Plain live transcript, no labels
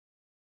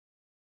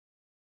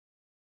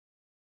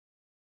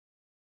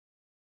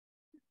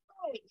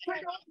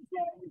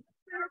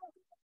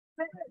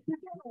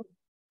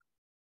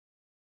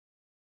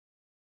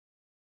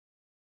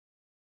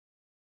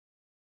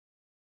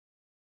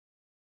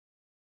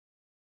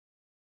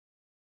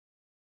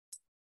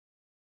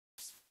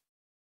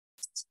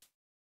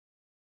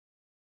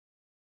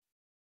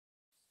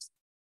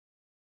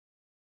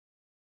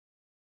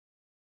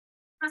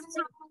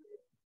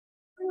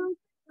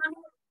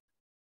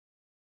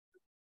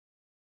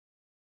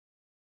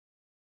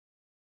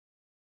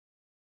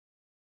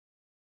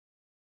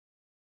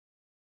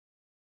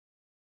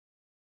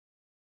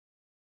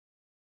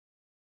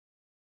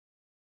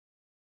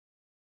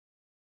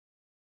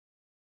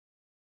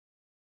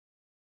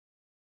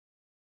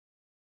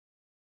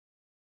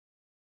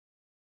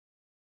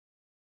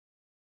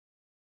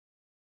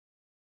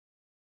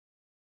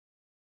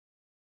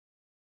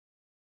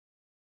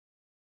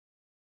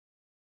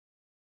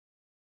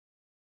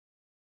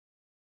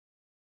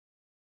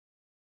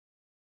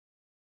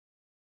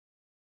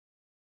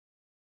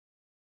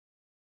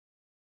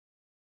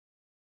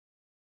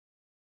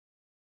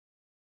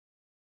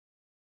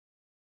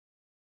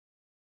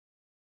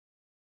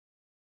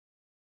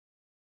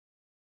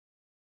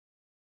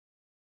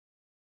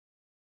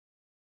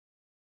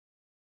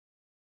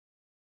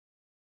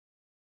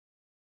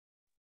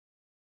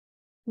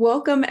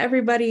Welcome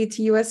everybody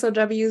to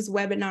USOW's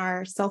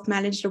webinar,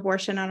 Self-Managed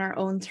Abortion on Our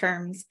Own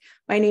Terms.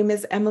 My name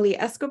is Emily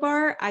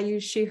Escobar. I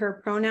use she, her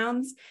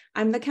pronouns.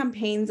 I'm the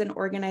Campaigns and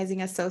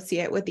Organizing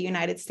Associate with the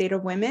United States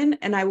of Women,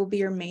 and I will be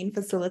your main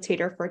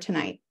facilitator for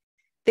tonight.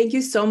 Thank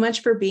you so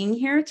much for being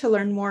here to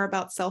learn more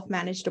about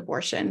self-managed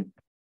abortion.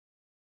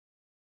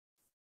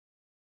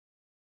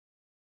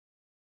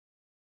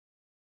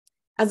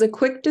 As a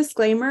quick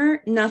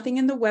disclaimer, nothing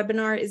in the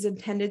webinar is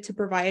intended to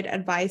provide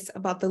advice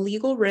about the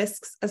legal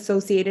risks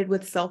associated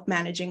with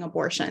self-managing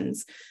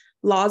abortions.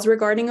 Laws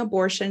regarding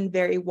abortion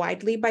vary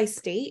widely by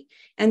state,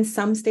 and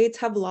some states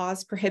have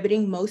laws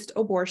prohibiting most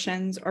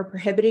abortions or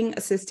prohibiting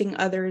assisting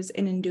others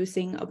in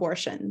inducing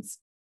abortions.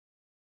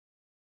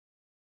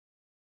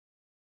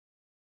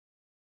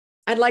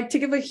 I'd like to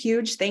give a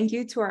huge thank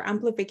you to our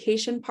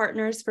amplification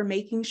partners for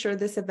making sure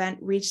this event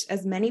reached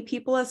as many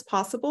people as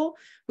possible.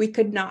 We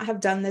could not have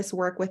done this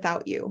work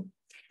without you.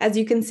 As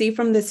you can see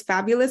from this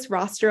fabulous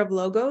roster of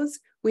logos,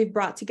 we've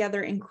brought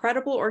together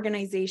incredible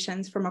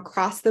organizations from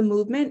across the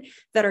movement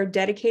that are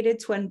dedicated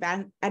to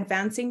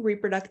advancing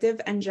reproductive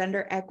and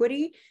gender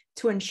equity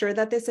to ensure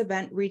that this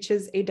event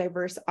reaches a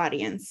diverse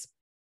audience.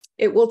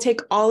 It will take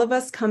all of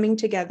us coming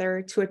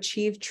together to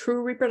achieve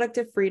true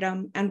reproductive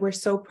freedom, and we're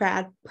so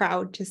proud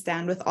to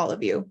stand with all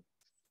of you.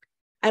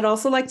 I'd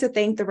also like to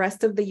thank the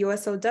rest of the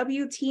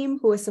USOW team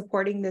who is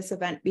supporting this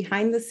event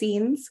behind the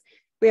scenes.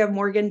 We have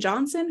Morgan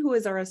Johnson, who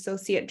is our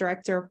Associate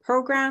Director of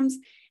Programs,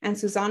 and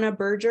Susanna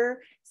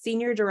Berger,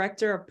 Senior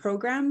Director of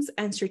Programs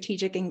and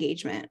Strategic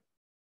Engagement.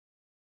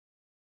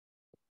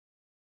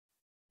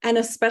 And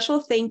a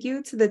special thank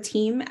you to the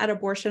team at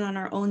Abortion on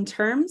Our Own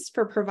Terms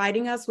for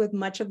providing us with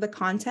much of the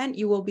content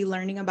you will be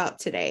learning about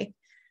today.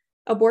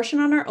 Abortion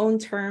on Our Own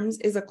Terms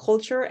is a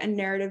culture and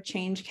narrative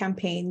change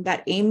campaign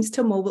that aims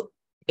to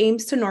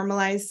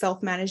normalize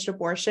self-managed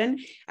abortion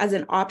as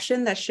an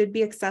option that should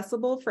be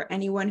accessible for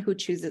anyone who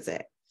chooses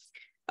it.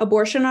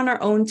 Abortion on Our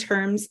Own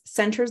Terms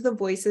centers the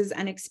voices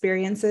and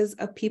experiences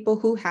of people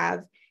who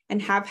have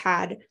and have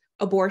had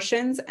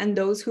abortions and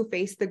those who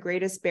face the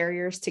greatest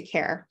barriers to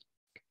care.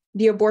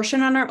 The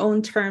Abortion on Our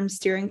Own Terms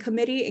Steering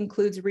Committee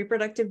includes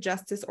reproductive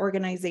justice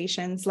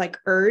organizations like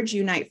URGE,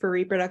 Unite for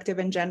Reproductive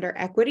and Gender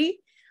Equity,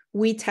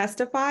 We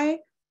Testify,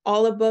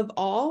 All Above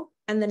All,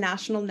 and the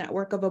National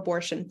Network of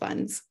Abortion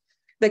Funds.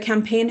 The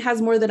campaign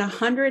has more than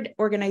 100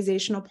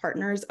 organizational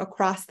partners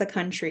across the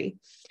country.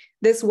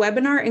 This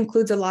webinar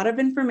includes a lot of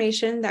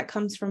information that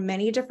comes from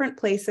many different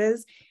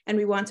places, and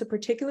we want to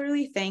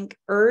particularly thank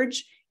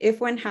URGE,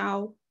 If, When,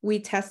 How, We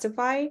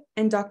Testify,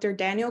 and Dr.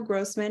 Daniel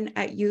Grossman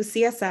at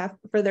UCSF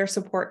for their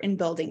support in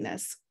building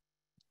this.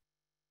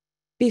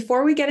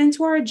 Before we get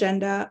into our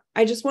agenda,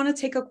 I just want to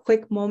take a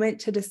quick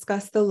moment to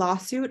discuss the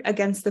lawsuit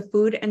against the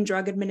Food and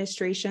Drug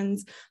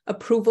Administration's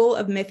approval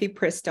of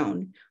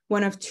mifepristone,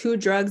 one of 2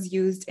 drugs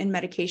used in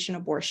medication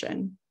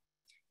abortion.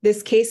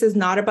 This case is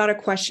not about a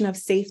question of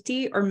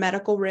safety or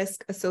medical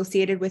risk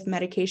associated with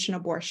medication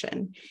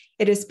abortion.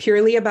 It is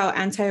purely about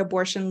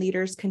anti-abortion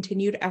leaders'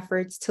 continued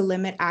efforts to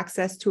limit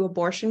access to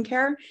abortion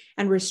care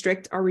and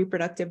restrict our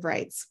reproductive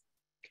rights.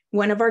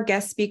 One of our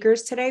guest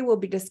speakers today will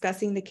be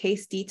discussing the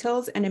case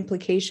details and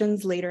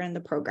implications later in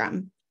the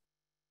program.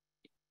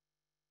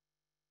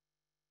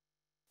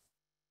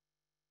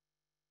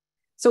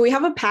 So we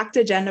have a packed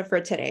agenda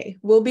for today.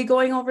 We'll be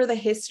going over the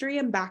history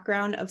and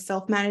background of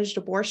self-managed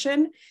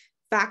abortion,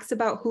 facts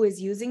about who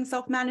is using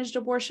self-managed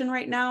abortion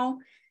right now,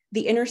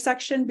 the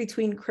intersection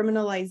between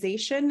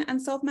criminalization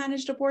and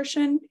self-managed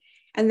abortion,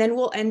 and then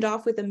we'll end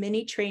off with a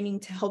mini training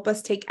to help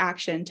us take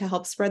action to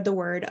help spread the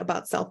word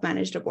about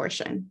self-managed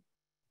abortion.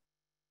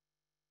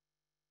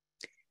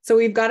 So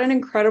we've got an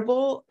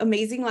incredible,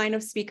 amazing line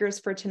of speakers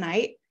for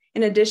tonight.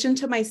 In addition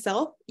to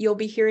myself, you'll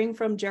be hearing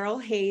from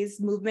Gerald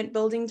Hayes, Movement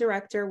Building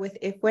Director with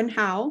If, When,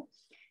 How,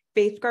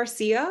 Faith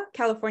Garcia,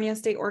 California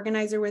State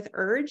Organizer with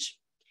URGE,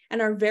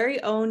 and our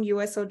very own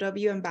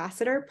USOW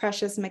Ambassador,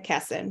 Precious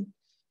McKesson.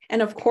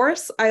 And of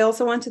course, I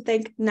also want to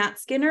thank Nat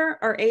Skinner,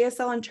 our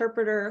ASL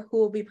interpreter, who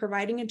will be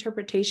providing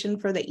interpretation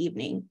for the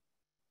evening.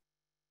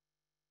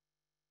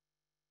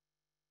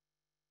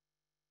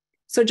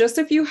 So just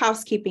a few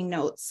housekeeping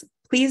notes.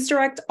 Please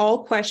direct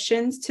all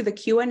questions to the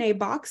Q&A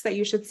box that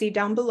you should see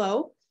down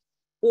below,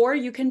 or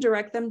you can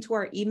direct them to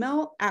our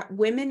email at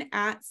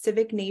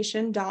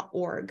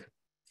women@civicnation.org.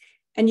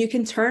 And you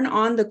can turn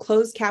on the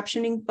closed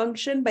captioning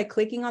function by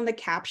clicking on the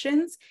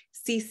captions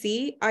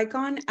CC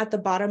icon at the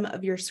bottom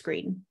of your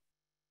screen.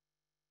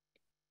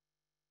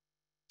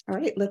 All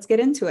right, let's get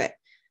into it.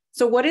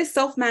 So what is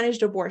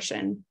self-managed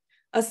abortion?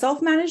 A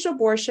self-managed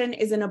abortion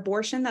is an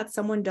abortion that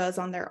someone does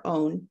on their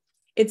own.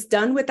 It's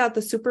done without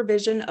the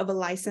supervision of a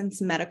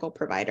licensed medical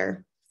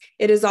provider.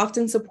 It is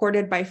often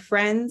supported by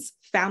friends,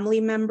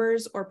 family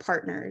members, or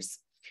partners.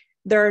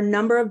 There are a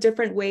number of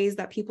different ways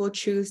that people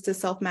choose to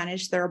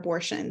self-manage their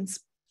abortions.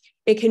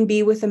 It can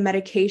be with a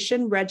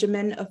medication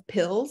regimen of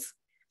pills,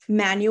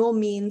 manual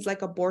means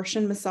like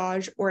abortion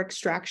massage or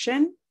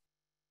extraction,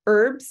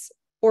 herbs,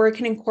 or it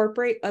can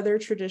incorporate other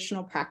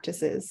traditional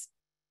practices.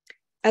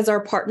 As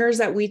our partners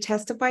at We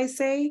Testify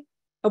say,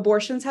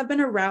 abortions have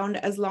been around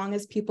as long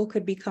as people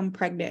could become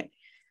pregnant.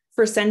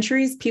 For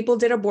centuries, people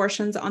did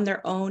abortions on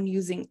their own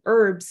using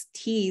herbs,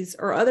 teas,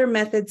 or other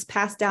methods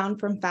passed down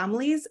from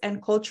families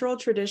and cultural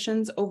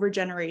traditions over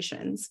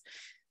generations.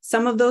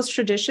 Some of those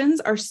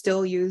traditions are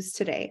still used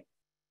today.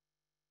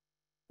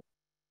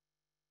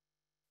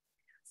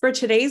 For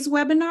today's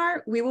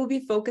webinar, we will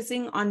be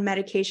focusing on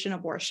medication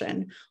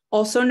abortion,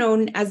 also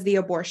known as the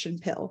abortion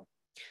pill.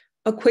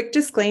 A quick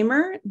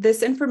disclaimer,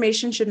 this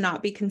information should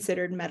not be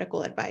considered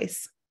medical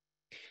advice.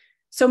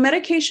 So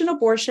medication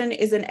abortion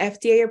is an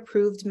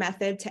FDA-approved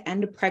method to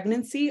end a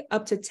pregnancy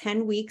up to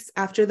 10 weeks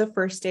after the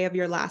first day of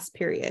your last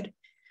period.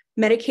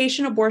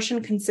 Medication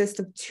abortion consists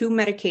of two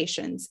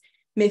medications,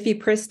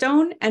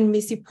 mifepristone and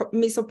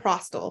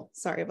misoprostol.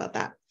 Sorry about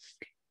that.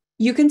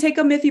 You can take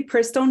a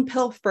mifepristone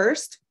pill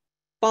first,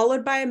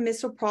 followed by a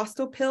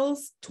misoprostol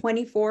pills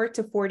 24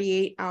 to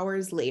 48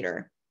 hours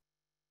later.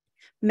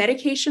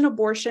 Medication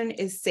abortion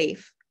is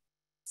safe.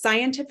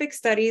 Scientific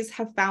studies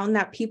have found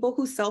that people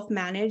who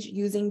self-manage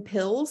using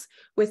pills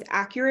with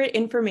accurate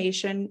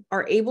information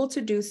are able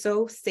to do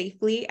so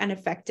safely and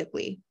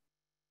effectively.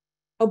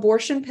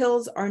 Abortion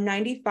pills are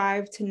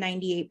 95 to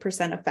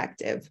 98%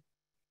 effective.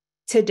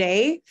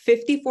 Today,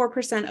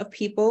 54% of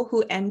people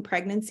who end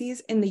pregnancies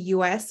in the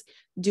US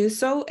do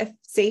so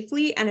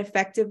safely and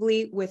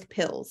effectively with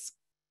pills.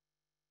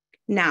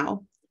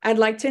 Now, I'd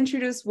like to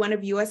introduce one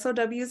of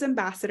USOW's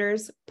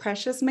ambassadors,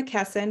 Precious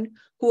McKesson,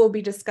 who will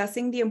be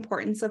discussing the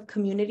importance of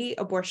community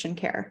abortion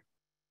care.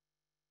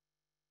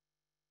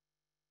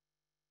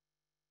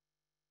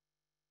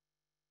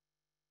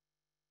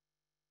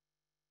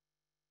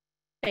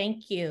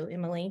 Thank you,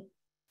 Emily.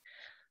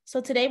 So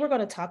today we're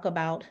going to talk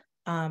about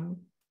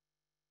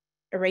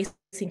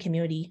erasing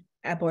community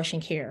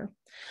abortion care.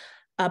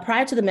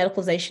 Prior to the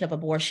medicalization of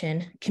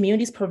abortion,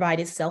 communities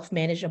provided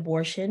self-managed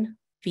abortion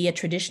via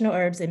traditional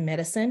herbs and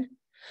medicine.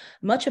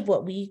 Much of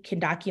what we can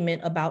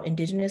document about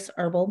indigenous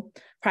herbal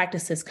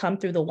practices come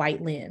through the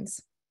white lens.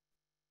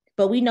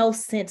 But we know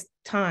since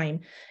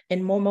time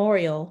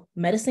immemorial,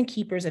 medicine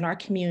keepers in our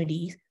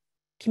communities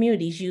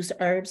used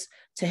herbs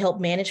to help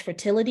manage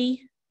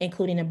fertility,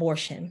 including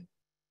abortion.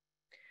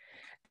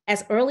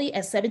 As early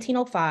as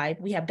 1705,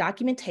 we have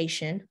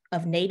documentation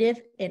of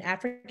Native and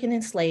African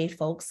enslaved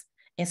folks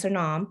in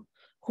Suriname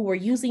who were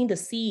using the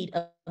seed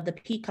of the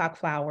peacock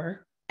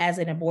flower as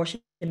an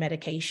abortion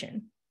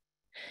medication.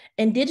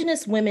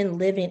 Indigenous women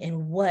living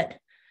in what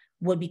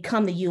would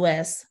become the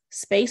US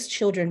spaced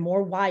children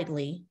more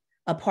widely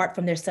apart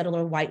from their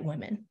settler white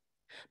women.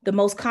 The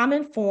most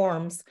common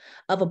forms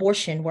of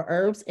abortion were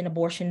herbs and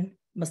abortion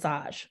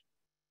massage.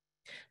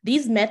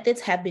 These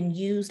methods have been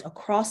used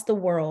across the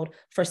world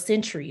for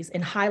centuries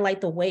and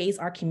highlight the ways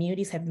our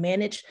communities have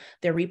managed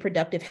their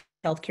reproductive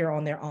health care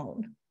on their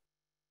own.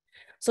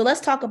 So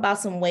let's talk about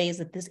some ways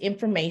that this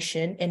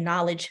information and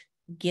knowledge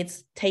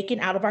gets taken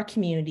out of our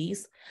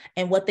communities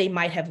and what they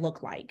might have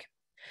looked like.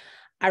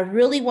 I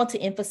really want to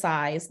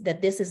emphasize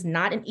that this is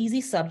not an easy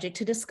subject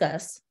to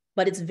discuss,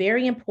 but it's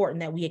very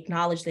important that we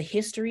acknowledge the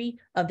history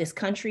of this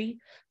country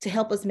to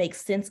help us make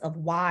sense of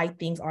why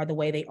things are the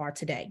way they are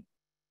today.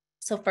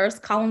 So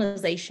first,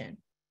 colonization.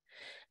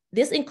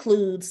 This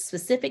includes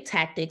specific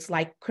tactics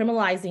like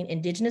criminalizing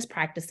indigenous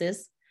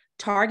practices,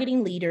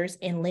 targeting leaders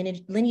and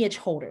lineage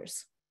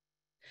holders.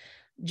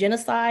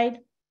 Genocide,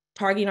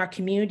 targeting our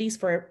communities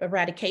for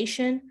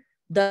eradication,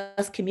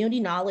 thus community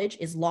knowledge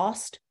is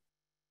lost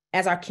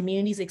as our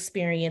communities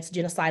experience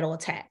genocidal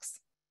attacks.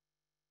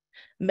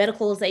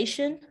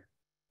 Medicalization,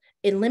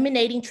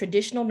 eliminating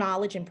traditional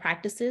knowledge and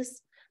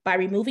practices by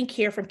removing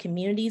care from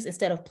communities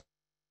instead of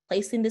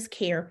replacing this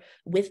care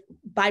with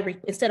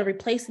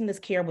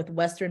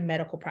Western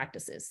medical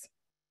practices.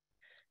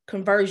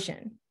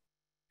 Conversion,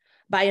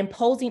 by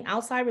imposing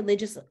outside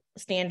religious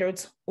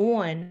standards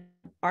on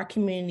our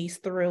communities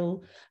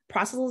through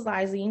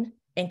proselytizing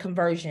and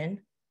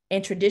conversion,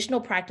 and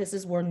traditional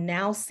practices were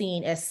now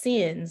seen as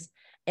sins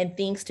and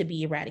things to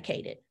be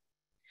eradicated.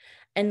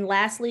 And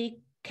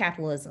lastly,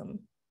 capitalism.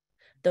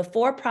 The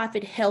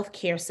for-profit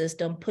healthcare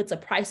system puts a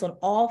price on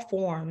all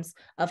forms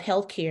of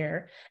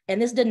healthcare,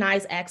 and this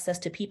denies access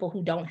to people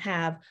who don't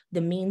have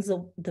the means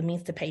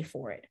to pay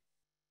for it.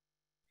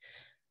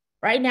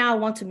 Right now, I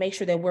want to make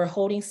sure that we're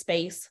holding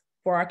space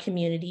for our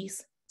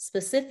communities,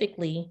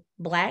 specifically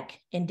Black,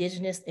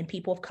 Indigenous, and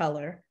people of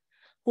color,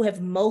 who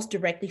have most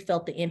directly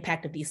felt the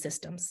impact of these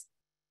systems.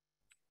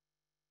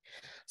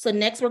 So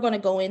next, we're going to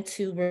go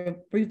into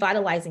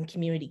revitalizing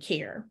community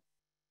care.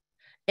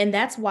 And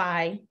that's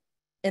why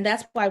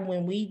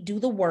when we do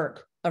the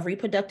work of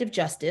reproductive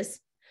justice,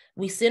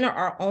 we center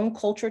our own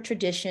cultural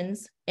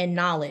traditions and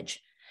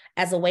knowledge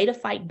as a way to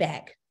fight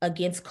back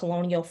against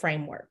colonial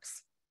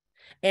frameworks.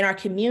 And our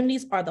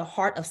communities are the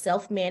heart of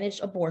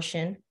self-managed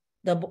abortion,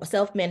 the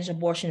self-managed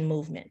abortion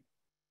movement.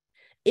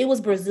 It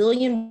was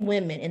Brazilian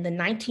women in the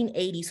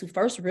 1980s who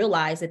first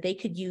realized that they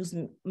could use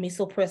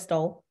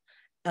misoprostol,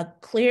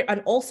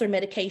 an ulcer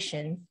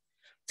medication,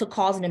 to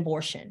cause an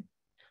abortion.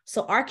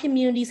 So our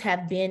communities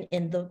have been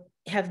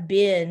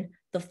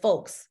the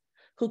folks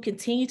who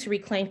continue to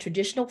reclaim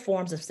traditional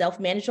forms of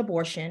self-managed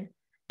abortion,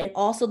 and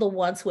also the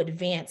ones who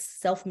advance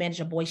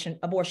self-managed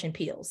abortion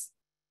pills.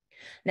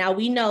 Now,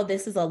 we know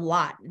this is a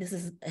lot. This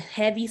is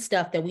heavy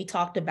stuff that we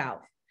talked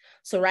about.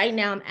 So right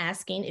now I'm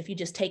asking if you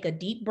just take a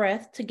deep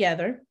breath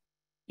together.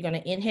 You're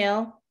going to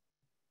inhale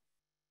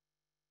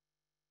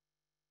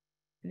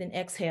and then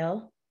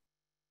exhale.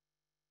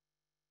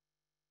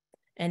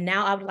 And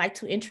now I would like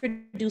to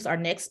introduce our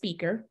next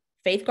speaker,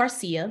 Faith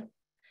Garcia,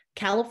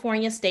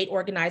 California State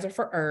Organizer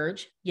for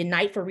URGE,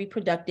 Unite for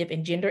Reproductive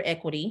and Gender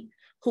Equity,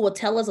 who will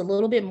tell us a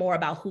little bit more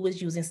about who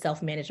is using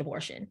self-managed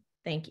abortion.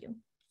 Thank you.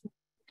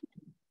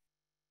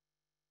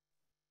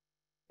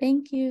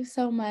 Thank you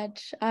so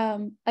much.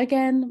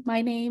 Again,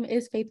 my name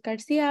is Faith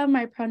Garcia.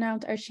 My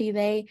pronouns are she,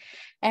 they,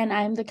 and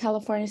I'm the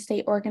California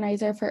State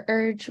Organizer for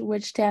URGE,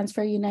 which stands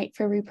for Unite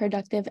for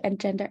Reproductive and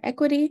Gender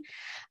Equity.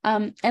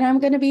 And I'm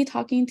going to be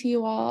talking to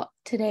you all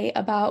today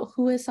about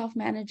who is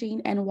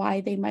self-managing and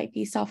why they might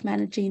be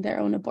self-managing their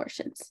own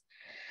abortions.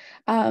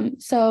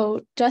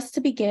 So just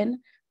to begin,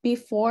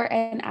 before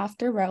and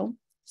after Roe.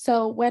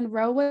 So when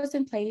Roe was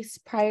in place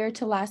prior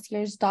to last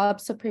year's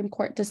Dobbs Supreme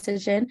Court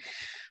decision,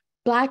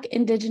 Black,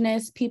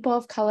 Indigenous, people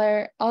of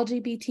color,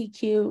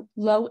 LGBTQ,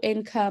 low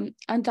income,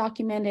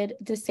 undocumented,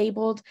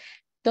 disabled,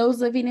 those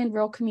living in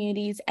rural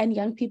communities, and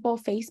young people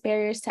face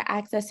barriers to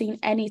accessing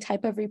any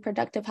type of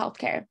reproductive health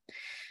care.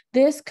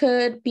 This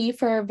could be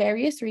for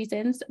various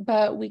reasons,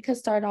 but we could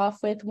start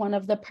off with one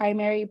of the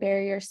primary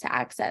barriers to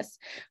access,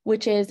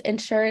 which is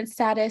insurance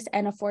status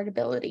and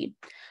affordability.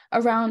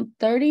 Around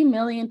 30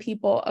 million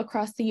people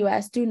across the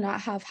US do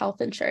not have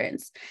health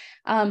insurance.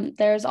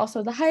 There's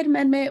also the Hyde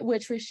Amendment,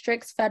 which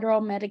restricts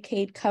federal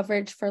Medicaid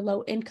coverage for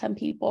low-income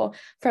people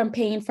from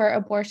paying for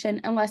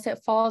abortion unless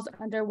it falls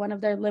under one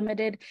of their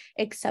limited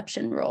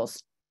exception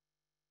rules.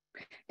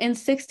 In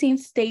 16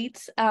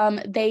 states,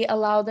 they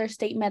allow their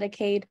state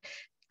Medicaid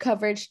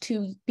coverage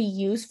to be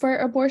used for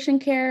abortion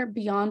care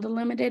beyond the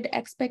limited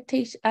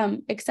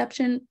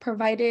exception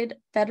provided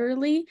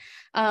federally.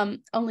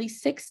 Only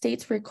 6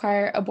 states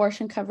require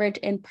abortion coverage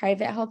in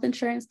private health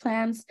insurance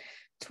plans.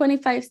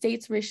 25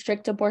 states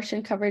restrict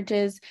abortion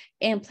coverages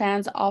in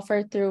plans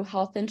offered through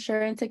health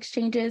insurance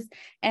exchanges,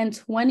 and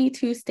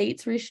 22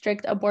 states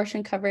restrict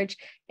abortion coverage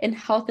in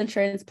health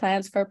insurance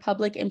plans for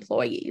public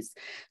employees.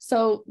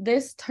 So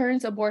this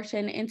turns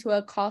abortion into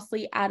a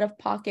costly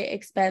out-of-pocket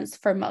expense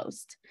for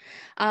most.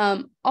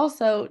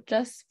 Also,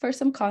 just for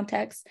some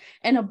context,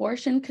 an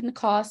abortion can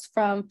cost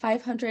from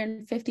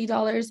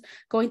 $550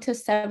 going to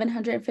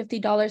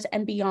 $750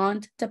 and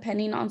beyond,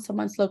 depending on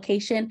someone's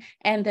location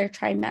and their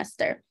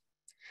trimester.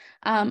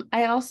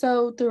 I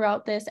also,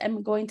 throughout this,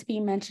 am going to be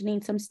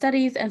mentioning some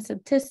studies and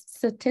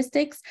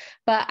statistics,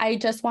 but I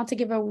just want to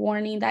give a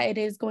warning that it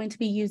is going to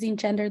be using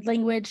gendered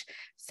language.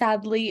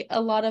 Sadly, a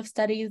lot of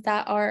studies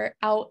that are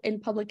out in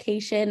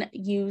publication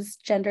use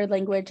gendered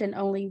language and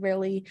only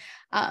really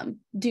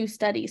do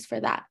studies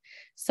for that.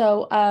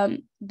 So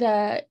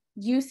the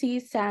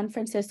UC San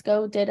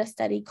Francisco did a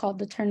study called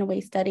the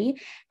Turnaway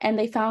Study, and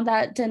they found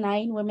that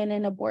denying women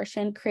an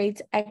abortion creates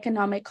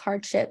economic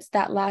hardships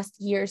that last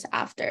years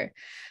after.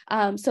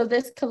 So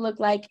this could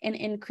look like an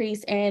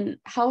increase in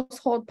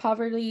household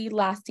poverty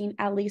lasting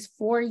at least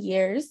 4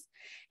 years,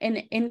 an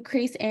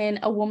increase in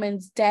a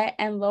woman's debt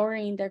and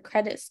lowering their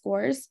credit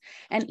scores,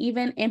 and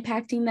even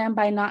impacting them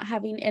by not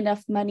having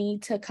enough money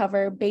to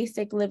cover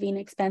basic living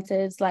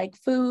expenses like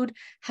food,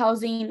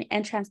 housing,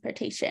 and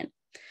transportation.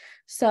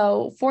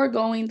 So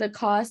foregoing the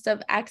cost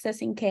of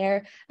accessing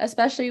care,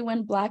 especially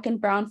when Black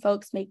and brown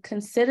folks make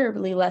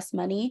considerably less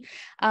money,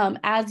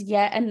 adds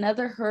yet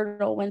another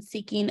hurdle when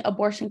seeking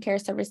abortion care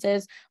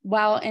services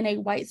while in a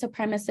white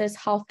supremacist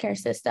healthcare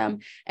system,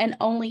 and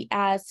only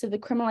adds to the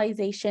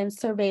criminalization,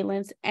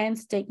 surveillance, and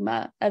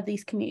stigma of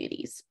these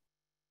communities.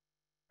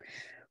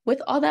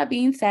 With all that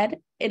being said,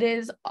 it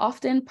is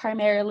often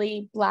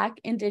primarily Black,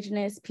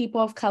 Indigenous,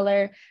 people of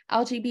color,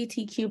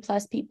 LGBTQ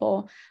plus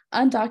people,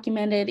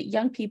 undocumented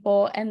young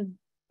people, and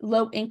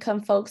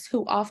low-income folks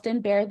who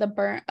often bear the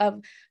brunt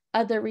of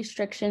other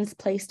restrictions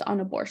placed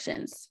on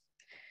abortions.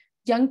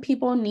 Young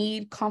people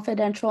need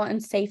confidential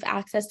and safe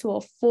access to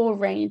a full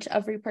range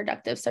of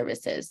reproductive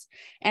services.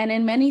 And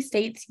in many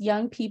states,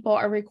 young people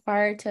are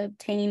required to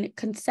obtain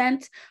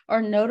consent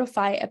or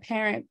notify a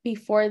parent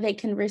before they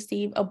can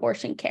receive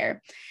abortion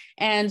care.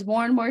 And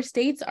more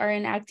states are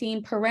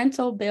enacting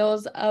parental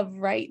bills of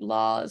right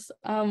laws,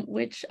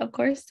 which of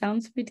course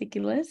sounds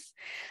ridiculous.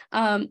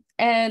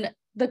 And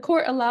the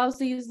court allows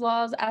these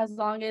laws as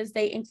long as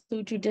they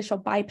include judicial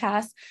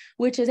bypass,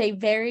 which is a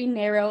very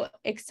narrow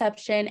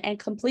exception and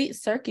complete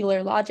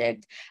circular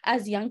logic,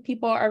 as young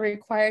people are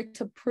required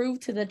to prove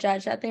to the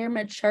judge that they are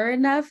mature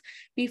enough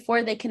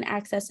before they can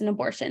access an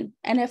abortion,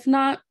 and if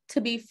not,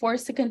 to be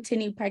forced to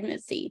continue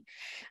pregnancy.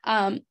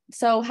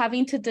 So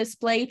having to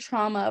display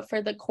trauma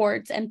for the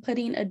courts and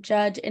putting a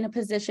judge in a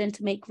position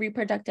to make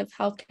reproductive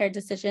healthcare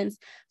decisions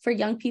for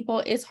young people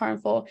is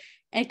harmful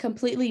and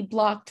completely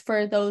blocked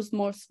for those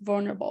most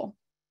vulnerable.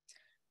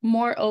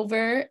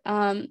 Moreover,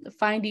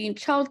 finding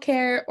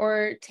childcare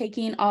or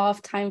taking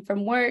off time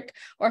from work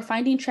or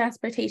finding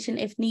transportation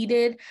if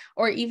needed,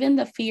 or even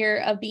the fear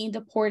of being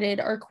deported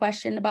or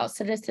questioned about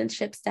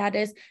citizenship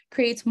status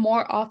creates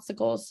more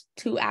obstacles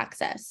to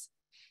access.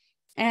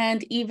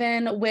 And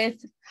even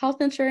with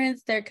health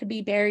insurance, there could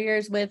be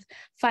barriers with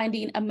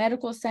finding a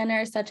medical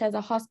center, such as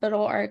a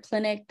hospital or a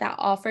clinic that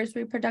offers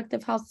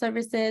reproductive health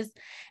services,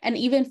 and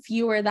even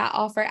fewer that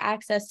offer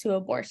access to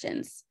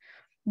abortions.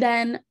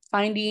 Then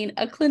finding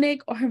a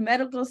clinic or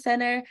medical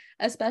center,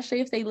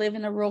 especially if they live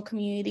in a rural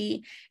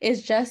community,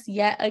 is just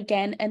yet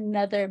again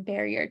another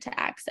barrier to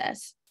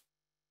access.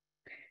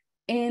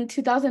 In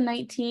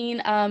 2019,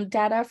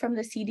 data from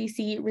the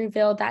CDC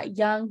revealed that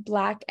young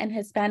Black and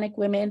Hispanic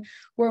women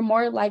were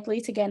more likely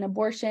to get an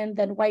abortion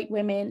than white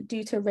women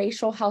due to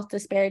racial health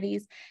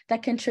disparities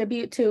that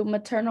contribute to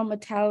maternal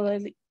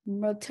mortality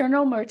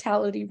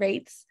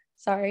rates,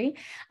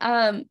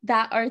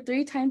 that are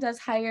 3 times as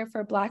higher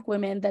for Black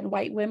women than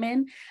white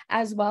women,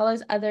 as well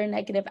as other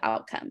negative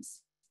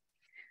outcomes.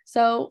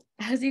 So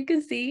as you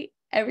can see,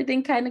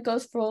 everything kind of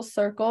goes full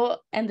circle,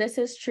 and this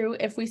is true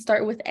if we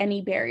start with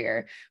any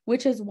barrier,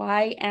 which is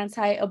why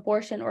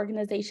anti-abortion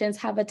organizations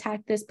have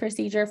attacked this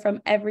procedure from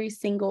every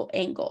single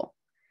angle.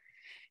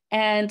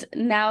 And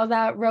now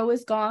that Roe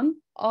is gone,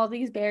 all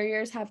these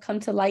barriers have come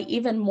to light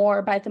even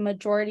more by the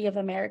majority of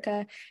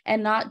America,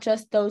 and not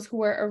just those who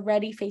were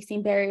already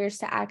facing barriers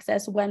to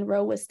access when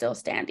Roe was still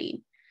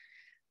standing.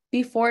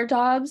 Before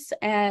Dobbs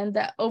and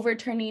the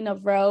overturning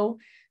of Roe,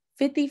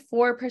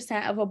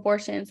 54% of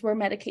abortions were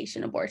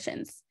medication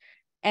abortions.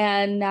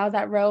 And now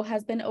that Roe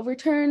has been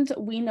overturned,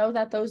 we know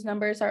that those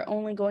numbers are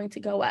only going to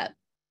go up.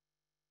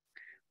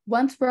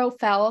 Once Roe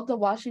fell, the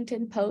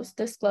Washington Post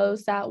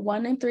disclosed that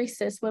 1 in 3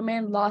 cis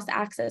women lost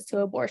access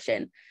to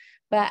abortion.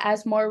 But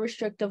as more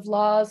restrictive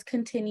laws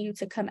continue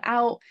to come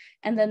out,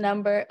 and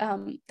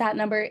that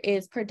number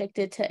is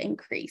predicted to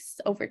increase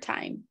over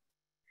time.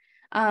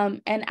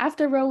 And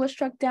after Roe was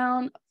struck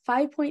down,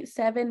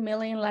 5.7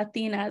 million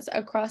Latinas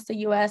across the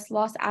US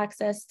lost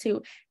access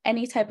to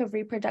any type of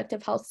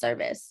reproductive health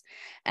service.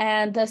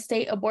 And the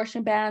state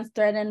abortion bans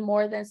threatened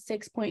more than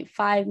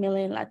 6.5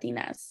 million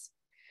Latinas.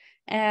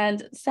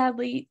 And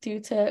sadly, due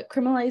to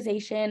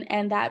criminalization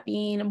and that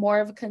being more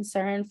of a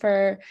concern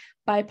for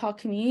BIPOC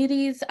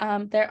communities,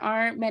 there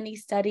aren't many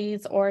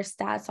studies or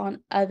stats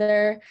on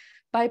other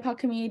BIPOC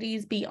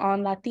communities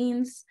beyond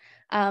Latins.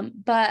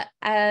 But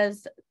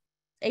as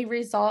a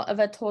result of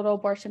a total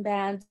abortion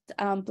ban,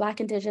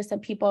 Black, Indigenous,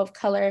 and people of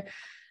color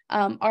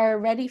are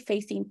already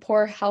facing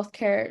poor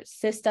healthcare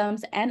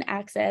systems and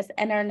access,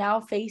 and are now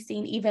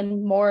facing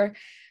even more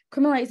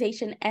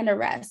criminalization and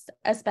arrest,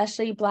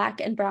 especially Black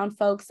and brown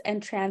folks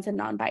and trans and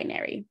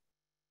non-binary.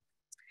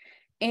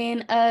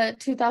 In a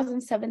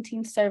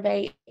 2017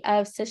 survey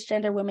of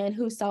cisgender women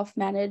who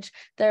self-manage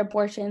their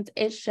abortions,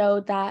 it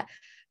showed that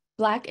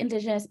Black,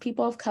 Indigenous,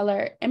 people of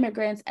color,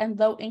 immigrants, and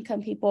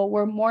low-income people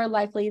were more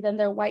likely than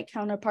their white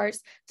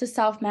counterparts to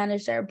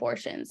self-manage their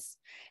abortions,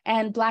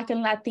 and Black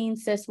and Latin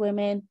cis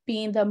women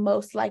being the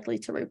most likely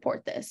to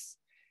report this.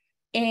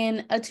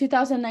 In a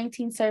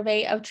 2019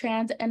 survey of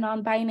trans and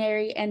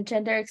non-binary and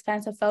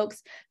gender-expansive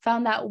folks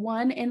found that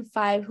 1 in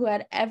 5 who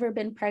had ever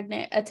been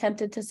pregnant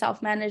attempted to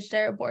self-manage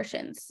their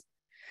abortions.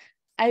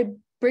 I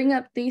bring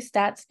up these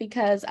stats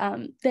because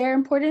they're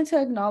important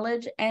to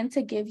acknowledge and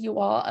to give you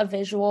all a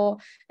visual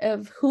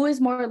of who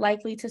is more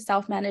likely to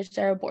self-manage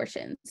their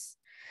abortions.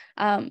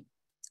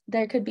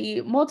 There could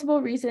be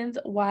multiple reasons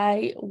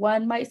why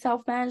one might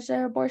self-manage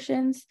their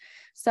abortions.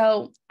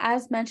 So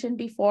as mentioned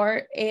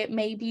before, it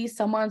may be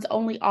someone's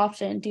only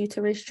option due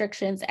to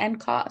restrictions and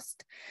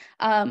cost.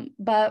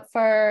 But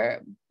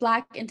for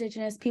Black,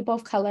 Indigenous, people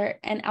of color,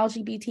 and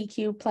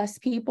LGBTQ plus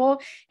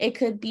people, it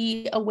could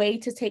be a way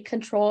to take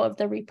control of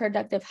their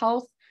reproductive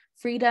health,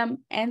 freedom,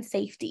 and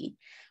safety.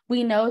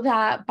 We know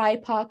that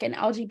BIPOC and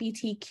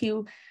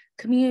LGBTQ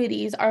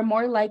communities are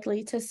more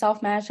likely to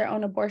self-manage their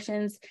own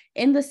abortions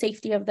in the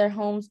safety of their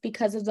homes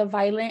because of the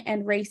violent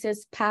and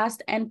racist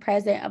past and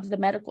present of the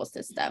medical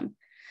system.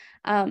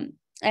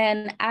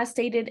 And as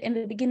stated in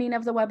the beginning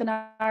of the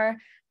webinar,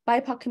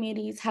 BIPOC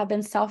communities have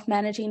been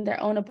self-managing their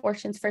own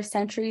abortions for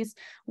centuries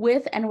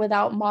with and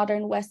without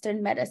modern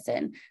Western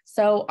medicine.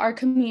 So our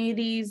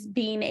communities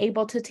being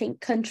able to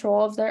take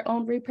control of their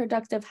own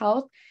reproductive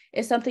health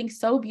is something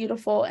so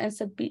beautiful and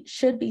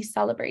should be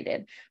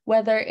celebrated,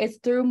 whether it's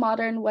through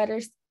modern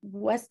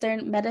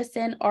Western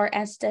medicine or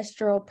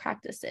ancestral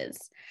practices.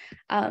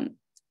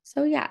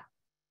 So yeah,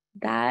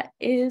 that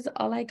is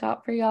all I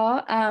got for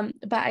y'all.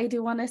 But I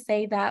do want to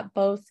say that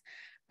both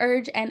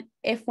URGE and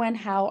If, When,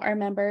 How are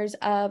members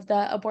of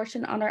the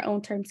Abortion on Our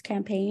Own Terms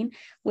campaign,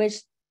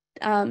 which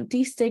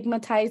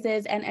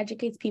destigmatizes and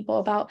educates people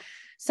about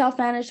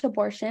self-managed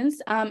abortions.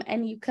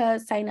 And you can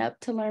sign up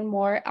to learn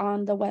more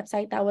on the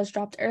website that was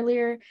dropped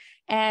earlier.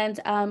 And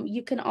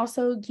you can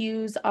also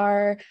use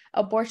our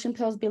Abortion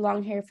Pills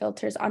Belong Here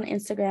filters on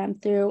Instagram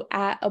through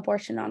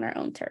 @Abortion on Our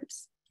Own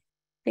Terms.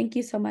 Thank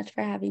you so much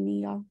for having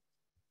me, y'all.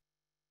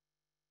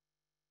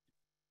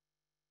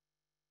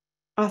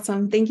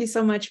 Awesome. Thank you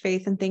so much,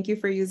 Faith, and thank you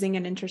for using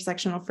an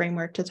intersectional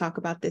framework to talk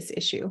about this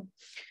issue.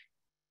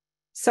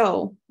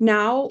 So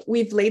now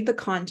we've laid the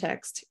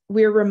context.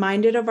 We're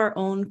reminded of our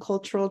own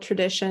cultural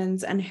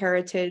traditions and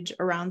heritage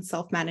around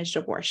self-managed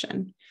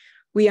abortion.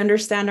 We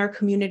understand our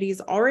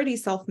communities already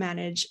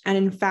self-manage, and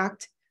in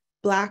fact,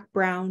 Black,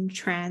 Brown,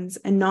 trans,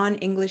 and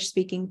non-English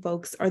speaking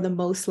folks are the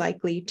most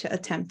likely to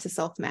attempt to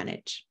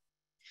self-manage.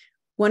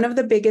 One of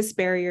the biggest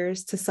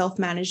barriers to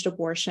self-managed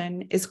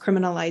abortion is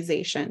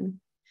criminalization.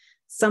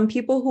 Some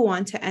people who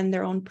want to end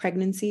their own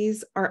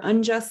pregnancies are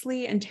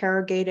unjustly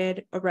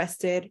interrogated,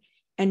 arrested,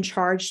 and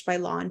charged by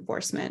law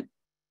enforcement.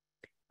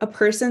 A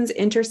person's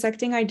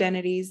intersecting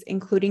identities,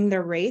 including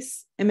their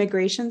race,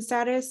 immigration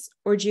status,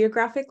 or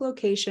geographic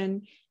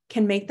location,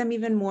 can make them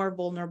even more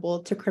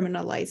vulnerable to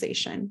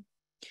criminalization.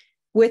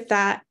 With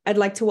that, I'd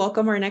like to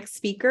welcome our next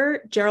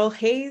speaker, Gerald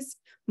Hayes,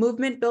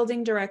 Movement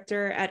Building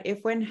Director at If,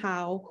 When,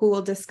 How, who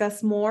will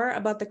discuss more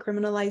about the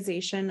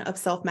criminalization of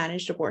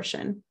self-managed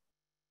abortion.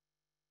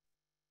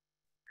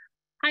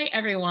 Hi,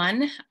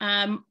 everyone.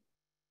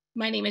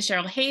 My name is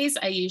Cheryl Hayes.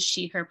 I use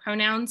she, her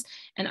pronouns,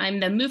 and I'm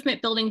the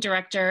Movement Building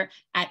Director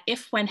at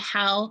If, When,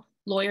 How,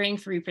 Lawyering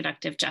for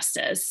Reproductive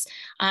Justice.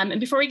 And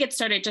before we get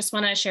started, just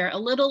want to share a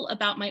little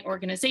about my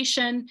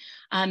organization.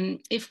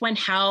 If, When,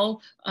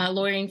 How,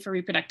 Lawyering for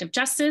Reproductive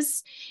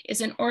Justice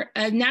is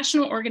a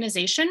national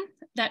organization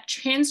that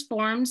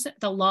transforms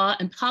the law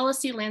and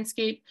policy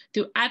landscape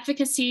through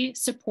advocacy,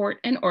 support,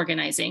 and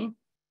organizing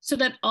so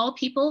that all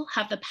people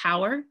have the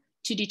power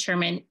to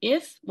determine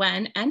if,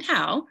 when, and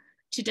how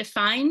to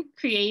define,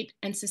 create,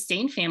 and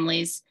sustain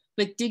families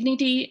with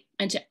dignity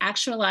and to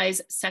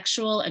actualize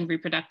sexual and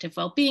reproductive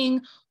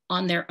well-being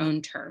on their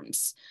own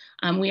terms.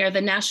 We are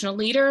the national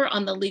leader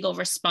on the legal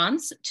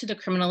response to the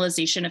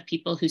criminalization of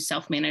people who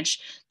self-manage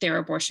their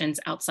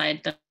abortions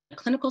outside the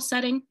clinical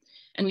setting,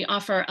 and we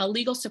offer a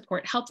legal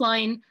support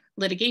helpline,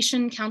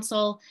 litigation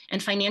counsel,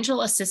 and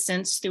financial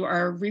assistance through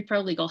our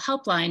Repro Legal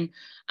Helpline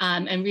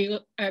and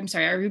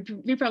our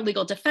Repro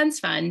Legal Defense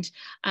Fund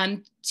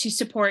to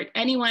support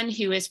anyone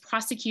who is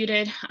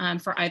prosecuted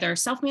for either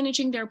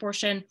self-managing their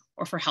abortion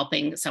or for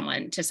helping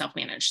someone to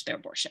self-manage their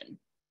abortion.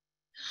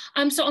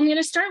 So I'm going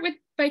to start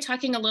by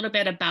talking a little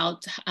bit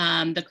about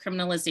the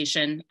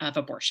criminalization of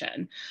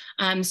abortion.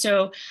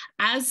 So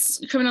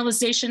as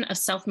criminalization of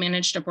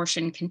self-managed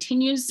abortion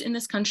continues in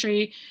this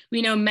country,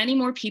 we know many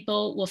more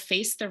people will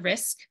face the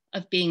risk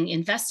of being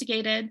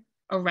investigated,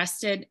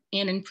 arrested,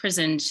 and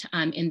imprisoned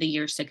in the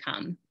years to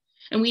come.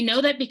 And we know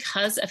that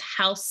because of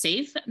how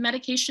safe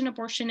medication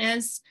abortion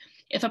is,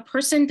 if a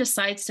person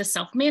decides to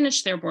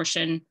self-manage their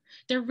abortion,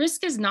 their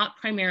risk is not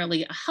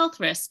primarily a health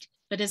risk,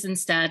 but is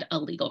instead a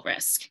legal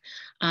risk.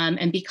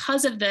 And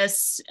because of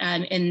this,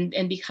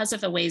 and because of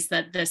the ways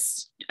that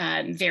this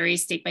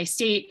varies state by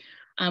state,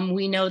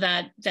 we know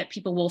that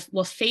people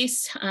will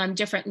face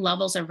different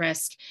levels of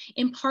risk,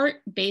 in part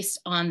based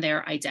on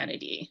their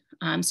identity.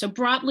 So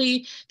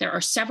broadly, there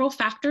are several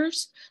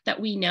factors that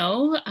we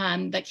know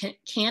that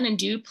can and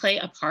do play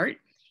a part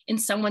in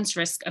someone's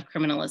risk of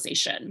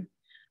criminalization.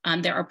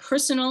 There are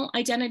personal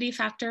identity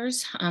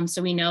factors.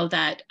 So we know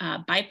that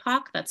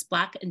BIPOC, that's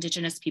Black,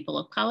 Indigenous people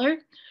of color,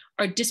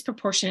 are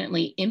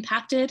disproportionately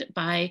impacted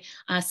by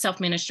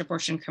self-managed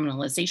abortion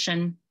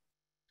criminalization,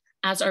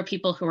 as are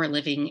people who are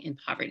living in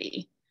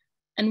poverty.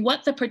 And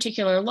what the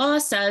particular law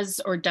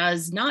says or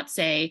does not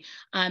say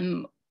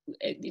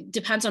it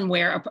depends on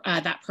where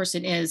that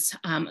person is.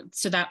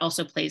 So that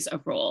also plays a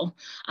role,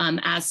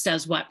 as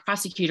does what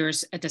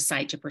prosecutors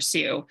decide to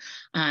pursue.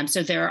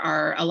 So there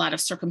are a lot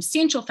of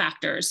circumstantial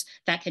factors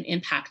that can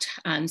impact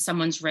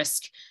someone's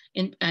risk,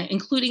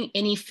 including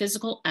any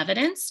physical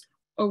evidence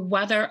or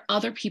whether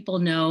other people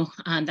know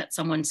that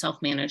someone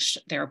self-managed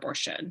their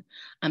abortion.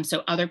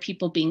 So other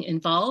people being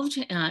involved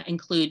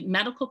include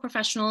medical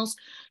professionals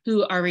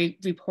who are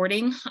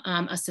reporting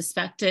a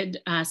suspected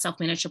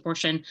self-managed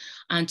abortion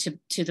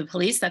to the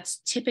police. That's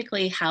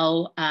typically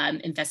how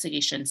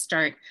investigations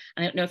start.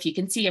 I don't know if you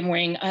can see, I'm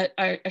wearing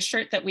a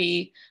shirt that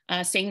we,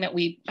 saying that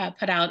we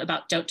put out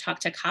about don't talk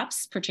to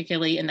cops,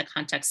 particularly in the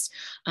context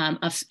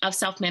of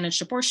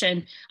self-managed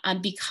abortion,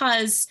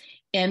 because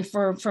and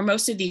for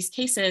most of these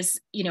cases,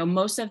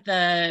 most of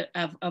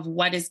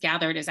what is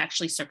gathered is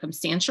actually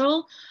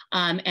circumstantial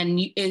and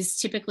is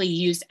typically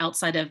used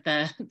outside of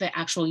the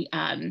actual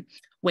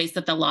ways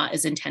that the law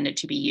is intended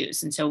to be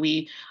used. And so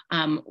we,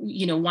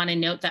 want to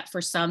note that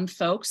for some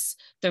folks,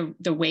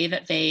 the way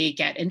that they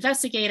get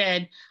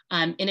investigated,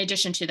 in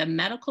addition to the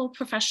medical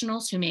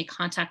professionals who may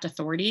contact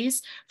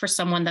authorities for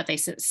someone that they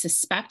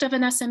suspect of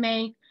an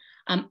SMA,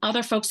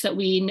 other folks that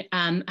we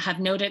have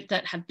noted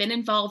that have been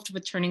involved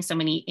with turning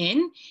somebody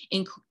in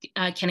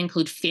can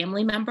include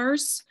family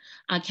members,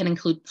 can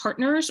include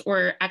partners,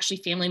 or actually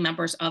family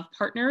members of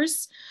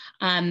partners,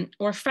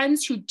 or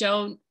friends who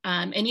don't,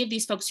 any of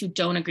these folks who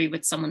don't agree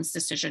with someone's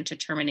decision to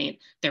terminate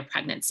their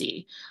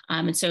pregnancy.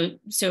 And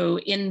so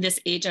in this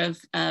age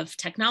of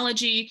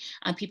technology,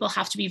 people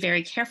have to be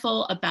very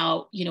careful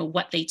about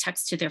what they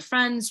text to their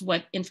friends,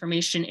 what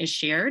information is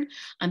shared,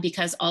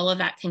 because all of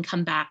that can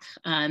come back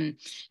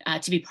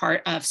to be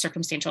part of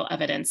circumstantial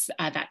evidence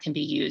that can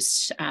be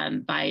used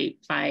by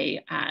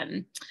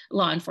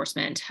law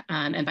enforcement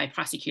and by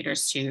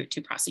prosecutors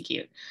to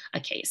prosecute a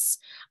case.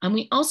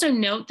 We also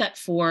note that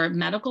for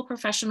medical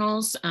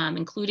professionals,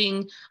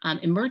 including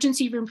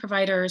emergency room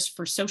providers,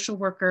 for social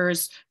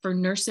workers, for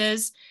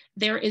nurses,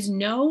 there is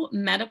no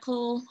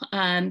medical,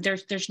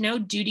 there's no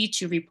duty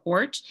to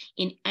report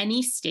in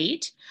any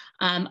state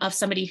of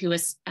somebody who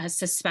is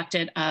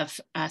suspected of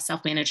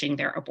self-managing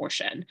their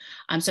abortion.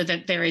 So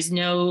that there is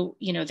no,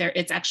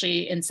 it's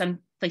actually in some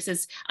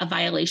places a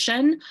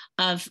violation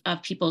of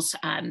people's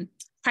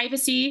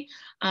privacy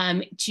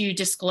to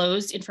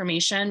disclose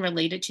information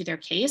related to their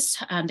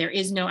case. There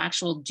is no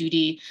actual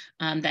duty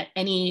that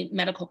any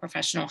medical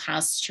professional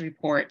has to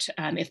report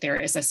if there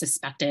is a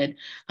suspected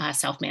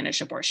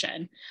self-managed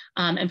abortion.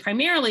 And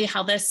primarily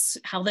how this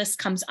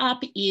comes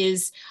up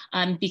is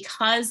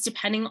because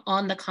depending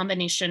on the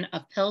combination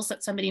of pills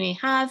that somebody may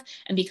have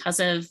and because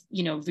of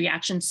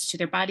reactions to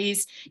their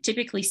bodies,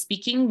 typically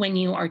speaking, when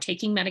you are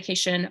taking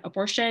medication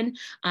abortion,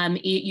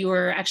 you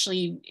are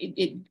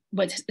actually,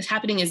 what's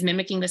happening is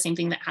mimicking the same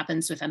thing that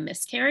happens with a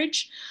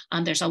miscarriage.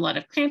 There's a lot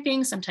of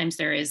cramping. Sometimes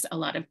there is a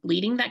lot of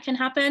bleeding that can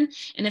happen.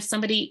 And if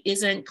somebody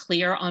isn't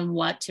clear on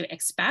what to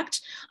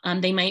expect,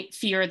 they might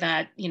fear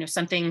that,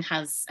 something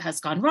has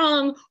gone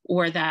wrong,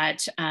 or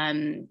that,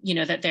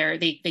 that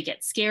they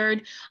get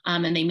scared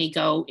and they may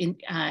go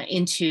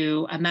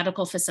into a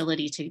medical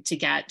facility to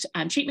get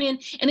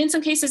treatment. And in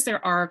some cases,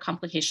 there are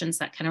complications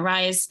that can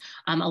arise.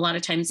 A lot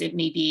of times it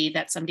may be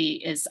that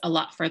somebody is a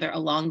lot further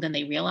along than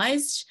they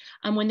realized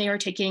when they are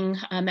taking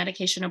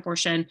medication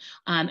abortion.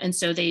 And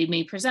so they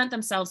may present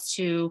themselves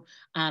to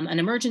an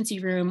emergency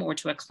room or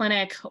to a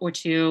clinic or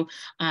to,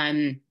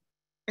 to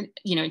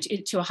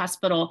a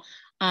hospital.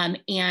 And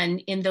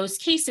in those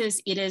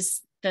cases, it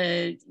is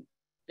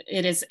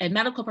a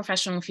medical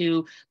professional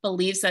who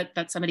believes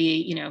that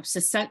somebody,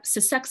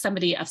 suspects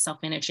somebody of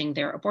self-managing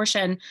their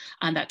abortion,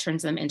 that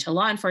turns them into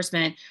law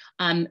enforcement.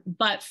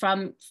 But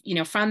from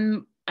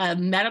a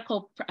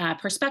medical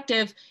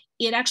perspective,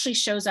 it actually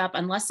shows up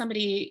unless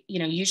somebody,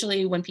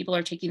 usually when people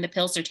are taking the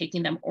pills, they're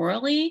taking them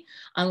orally,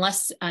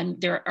 unless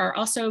there are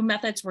also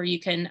methods where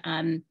you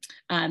can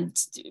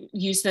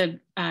use the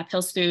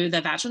pills through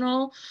the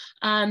vaginal.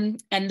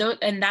 And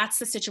that's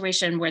the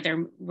situation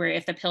where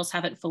if the pills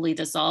haven't fully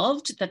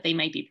dissolved, that they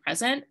might be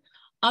present.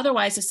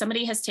 Otherwise, if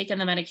somebody has taken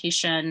the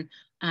medication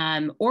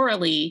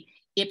orally,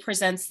 it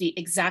presents the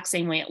exact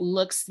same way, it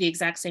looks the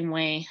exact same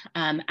way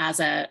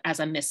as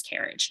a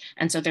miscarriage.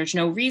 And so there's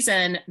no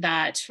reason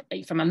that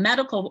from a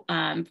medical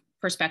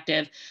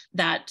perspective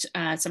that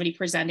somebody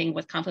presenting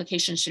with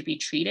complications should be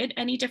treated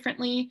any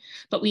differently.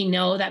 But we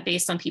know that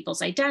based on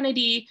people's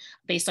identity,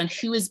 based on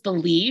who is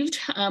believed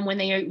when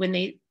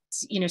they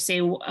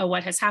say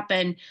what has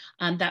happened,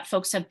 that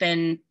folks have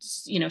been,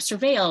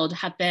 surveilled,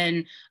 have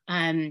been,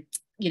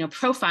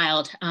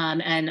 profiled,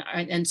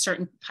 and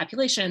certain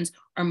populations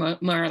are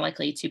more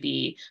likely to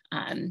be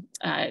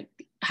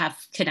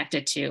have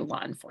connected to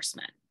law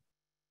enforcement.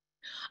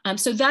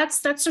 So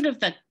that's sort of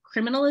the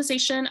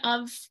criminalization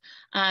of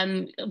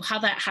how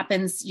that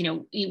happens,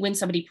 when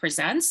somebody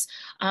presents.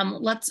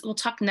 We'll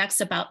talk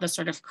next about the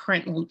sort of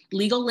current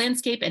legal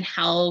landscape and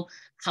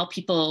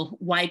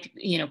why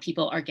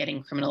people are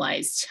getting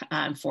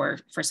criminalized for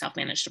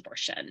self-managed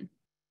abortion.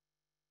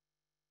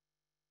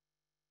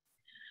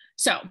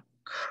 So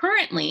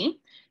currently,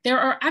 There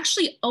are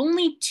actually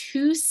only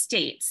 2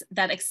 states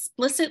that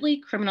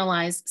explicitly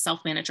criminalize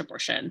self-managed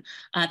abortion.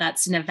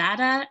 That's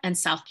Nevada and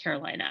South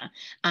Carolina.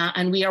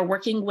 And we are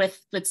working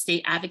with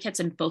state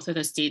advocates in both of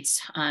those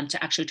states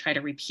to actually try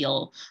to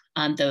repeal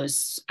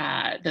those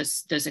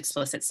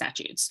explicit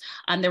statutes.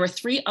 There were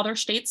 3 other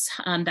states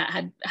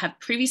that have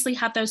previously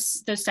had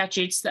those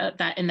statutes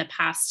that in the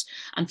past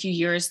few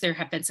years there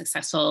have been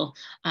successful.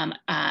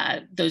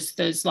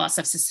 Those laws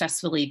have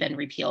successfully been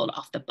repealed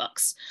off the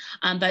books.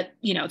 But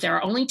there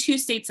are only 2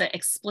 states that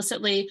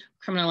explicitly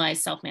criminalize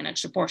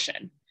self-managed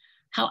abortion.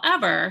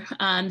 However,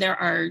 there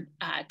are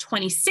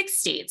 26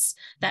 states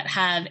that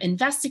have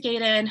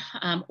investigated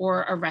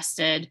or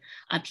arrested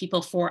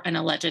people for an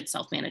alleged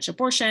self-managed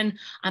abortion.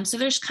 So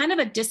there's kind of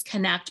a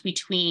disconnect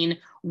between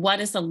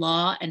what is the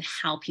law and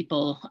how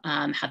people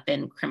have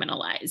been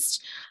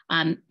criminalized.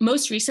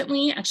 Most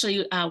recently,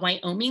 actually,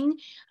 Wyoming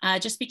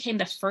just became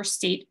the first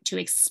state to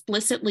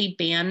explicitly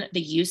ban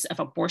the use of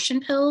abortion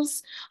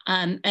pills.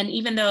 And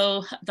even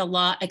though the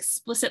law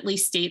explicitly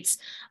states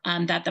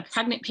that the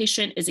pregnant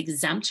patient is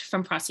exempt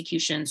from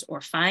prosecutions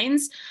or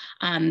fines,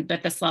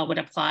 but this law would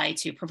apply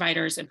to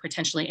providers and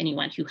potentially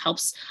anyone who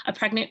helps a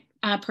pregnant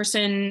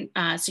person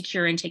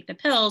secure and take the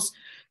pills,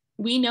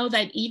 we know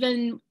that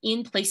even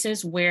in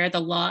places where the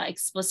law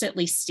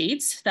explicitly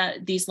states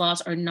that these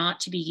laws are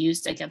not to be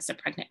used against a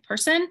pregnant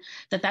person,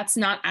 that's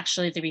not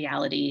actually the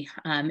reality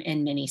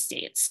in many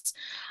states.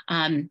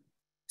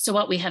 So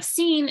what we have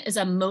seen is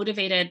a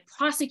motivated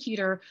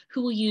prosecutor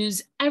who will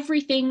use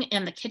everything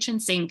in the kitchen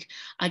sink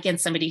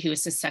against somebody who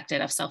is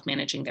suspected of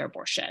self-managing their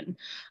abortion.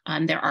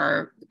 There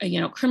are,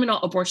 criminal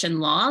abortion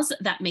laws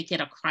that make it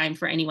a crime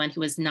for anyone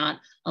who is not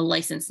a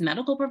licensed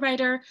medical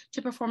provider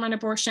to perform an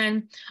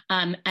abortion.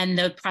 And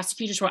the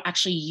prosecutors will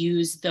actually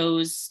use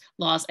those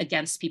laws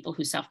against people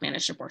who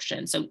self-managed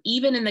abortion. So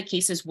even in the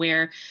cases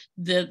where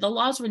the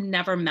laws were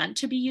never meant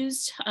to be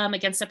used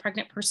against a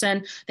pregnant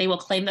person, they will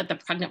claim that the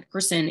pregnant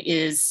person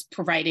is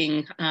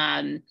providing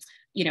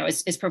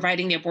is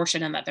providing the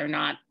abortion and that they're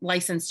not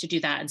licensed to do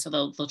that. And so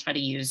they'll try to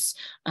use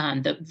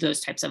those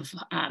types of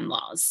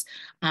laws.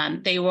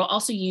 They will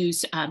also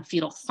use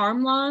fetal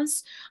harm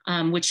laws,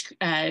 which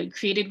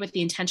created with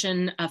the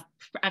intention of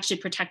actually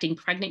protecting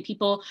pregnant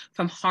people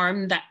from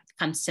harm that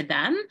comes to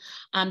them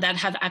that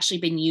have actually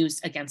been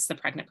used against the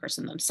pregnant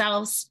person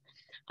themselves.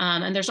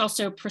 And there's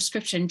also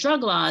prescription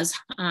drug laws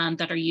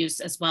that are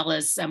used, as well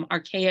as some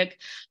archaic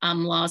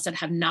laws that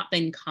have not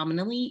been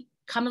commonly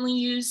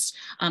used,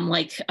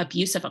 like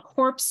abuse of a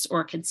corpse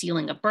or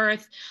concealing a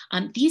birth.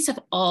 These have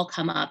all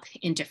come up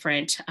in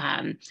different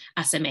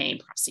SMA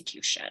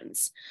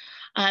prosecutions.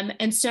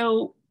 And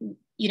so,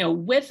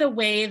 with the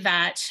way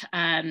that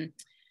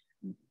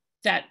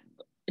that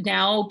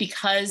now,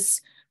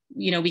 because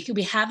we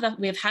have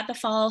had the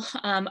fall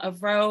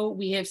of Roe.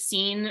 We have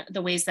seen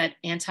the ways that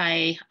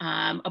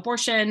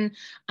anti-abortion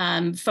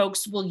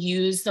folks will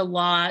use the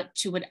law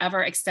to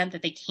whatever extent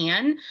that they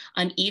can,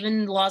 and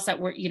even laws that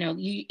were,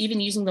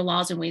 even using the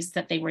laws in ways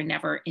that they were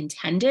never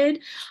intended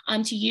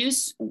to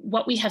use.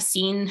 What we have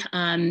seen,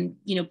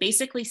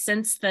 basically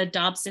since the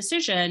Dobbs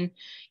decision,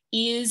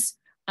 is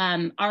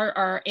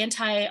our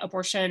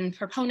anti-abortion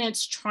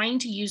proponents trying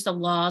to use the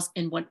laws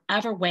in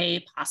whatever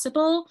way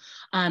possible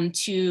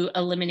to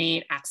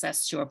eliminate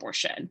access to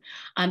abortion.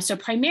 So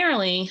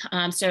primarily,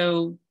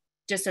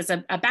 just as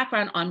a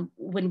background on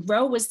when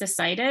Roe was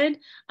decided,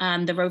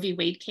 the Roe v.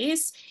 Wade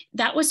case,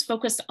 that was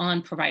focused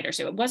on providers.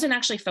 So it wasn't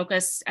actually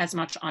focused as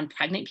much on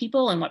pregnant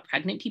people and what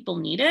pregnant people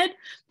needed,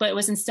 but it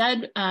was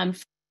instead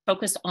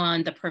focused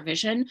on the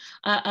provision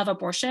of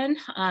abortion.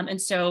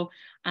 And so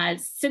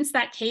since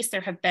that case,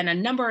 there have been a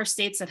number of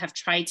states that have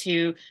tried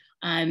to,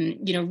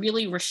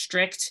 really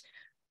restrict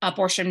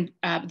abortion,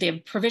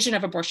 the provision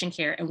of abortion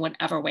care in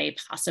whatever way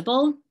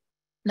possible.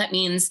 That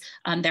means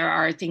there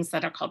are things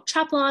that are called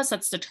TRAP laws.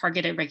 That's the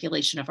targeted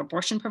regulation of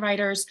abortion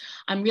providers.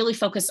 I'm really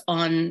focused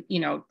on,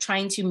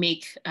 trying to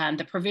make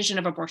the provision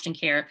of abortion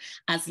care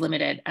as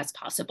limited as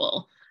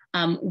possible.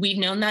 We've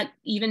known that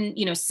even,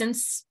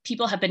 since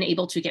people have been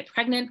able to get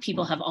pregnant,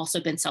 people have also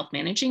been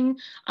self-managing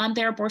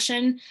their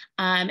abortion.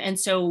 And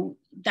so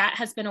that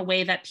has been a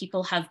way that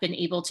people have been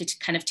able to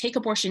kind of take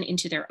abortion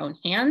into their own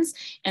hands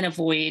and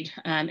avoid,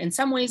 in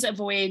some ways,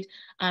 avoid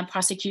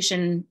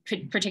prosecution,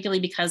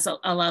 particularly because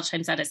a lot of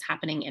times that is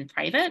happening in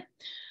private.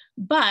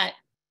 But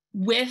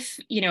with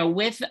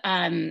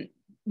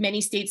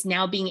many states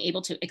now being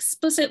able to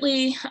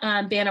explicitly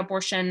ban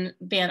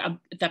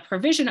the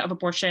provision of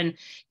abortion,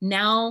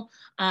 now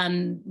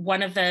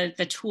one of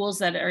the tools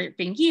that are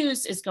being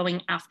used is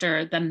going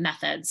after the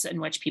methods in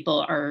which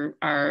people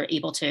are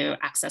able to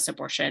access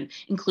abortion,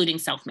 including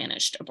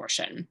self-managed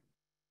abortion.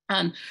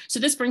 So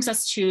this brings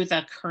us to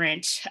the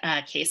current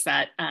case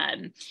that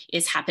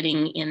is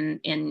happening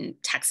in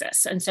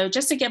Texas. And so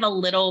just to give a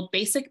little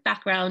basic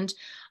background,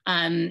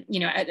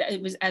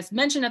 it was, as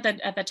mentioned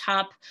at the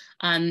top,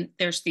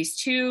 there's these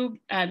two,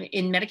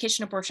 in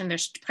medication abortion,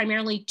 there's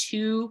primarily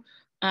two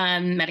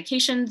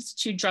medications,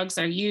 two drugs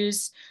that are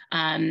used,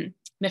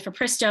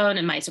 mifepristone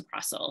and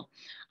misoprostol.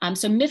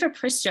 So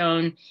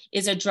mifepristone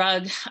is a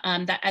drug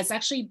that has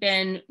actually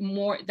been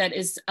that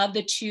is of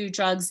the two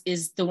drugs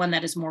is the one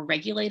that is more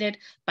regulated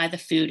by the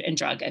Food and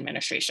Drug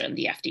Administration,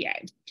 the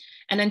FDA.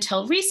 And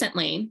until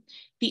recently,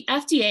 the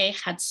FDA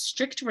had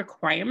strict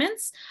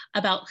requirements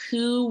about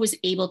who was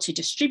able to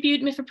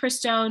distribute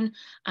mifepristone,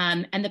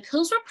 and the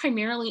pills were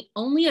primarily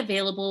only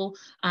available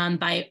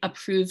by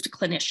approved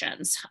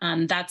clinicians.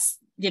 That's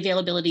the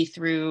availability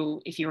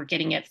through, if you were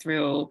getting it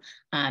through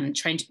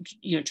trying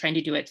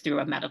to do it through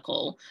a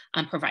medical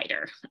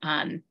provider.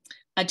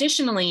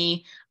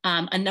 Additionally,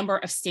 a number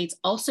of states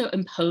also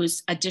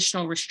imposed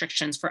additional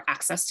restrictions for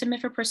access to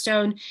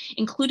mifepristone,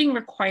 including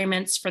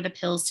requirements for the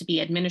pills to be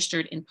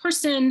administered in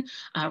person,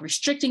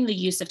 restricting the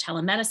use of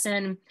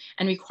telemedicine,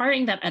 and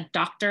requiring that a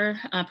doctor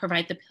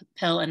provide the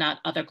pill and not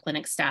other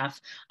clinic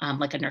staff,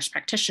 like a nurse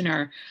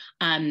practitioner,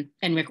 and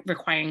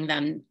requiring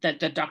them that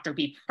the doctor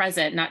be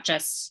present, not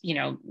just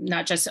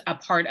a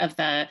part of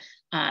the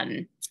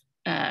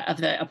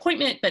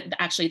appointment, but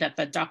actually that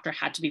the doctor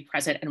had to be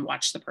present and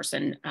watch the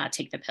person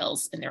take the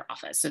pills in their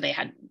office. So they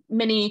had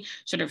many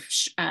sort of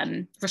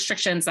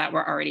restrictions that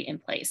were already in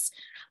place.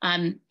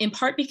 In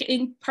part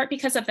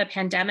because of the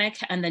pandemic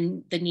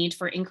and the need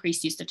for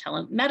increased use of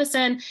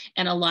telemedicine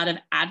and a lot of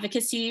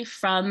advocacy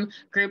from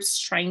groups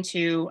trying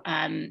to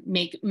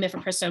make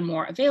mifepristone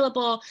more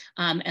available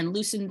and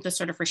loosen the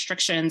sort of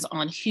restrictions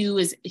on who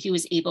is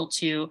able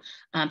to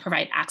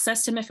provide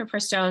access to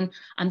mifepristone.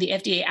 The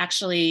FDA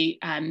actually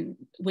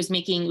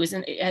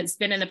has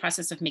been in the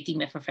process of making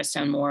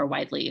mifepristone more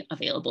widely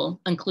available,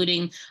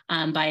 including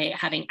by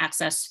having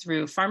access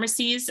through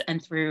pharmacies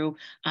and through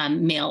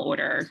mail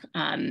order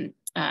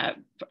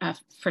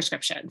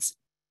prescriptions.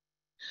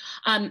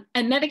 And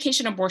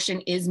medication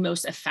abortion is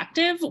most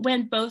effective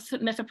when both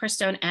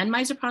mifepristone and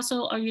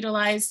misoprostol are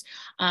utilized.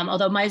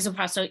 Although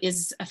misoprostol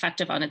is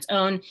effective on its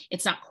own,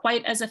 it's not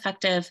quite as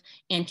effective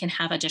and can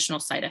have additional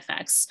side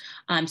effects.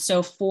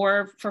 So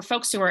for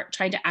folks who are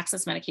trying to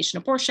access medication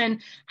abortion,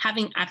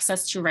 having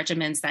access to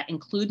regimens that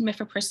include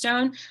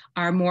mifepristone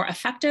are more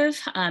effective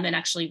and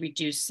actually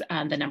reduce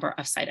the number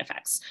of side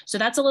effects. So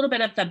that's a little bit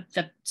of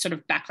the sort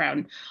of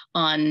background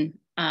on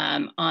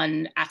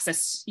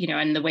access,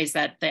 and the ways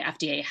that the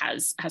FDA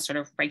has sort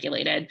of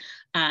regulated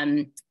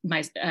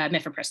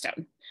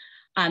mifepristone.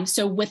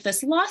 So with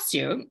this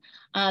lawsuit,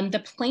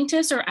 the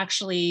plaintiffs are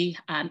actually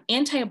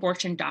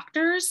anti-abortion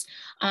doctors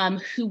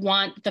who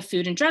want the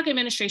Food and Drug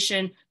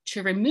Administration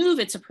to remove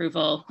its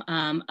approval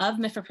of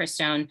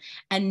mifepristone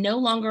and no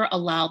longer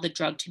allow the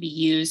drug to be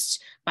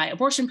used by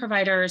abortion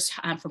providers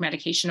for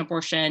medication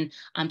abortion,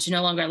 to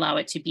no longer allow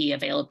it to be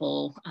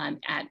available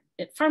at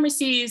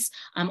pharmacies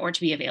or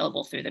to be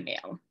available through the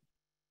mail.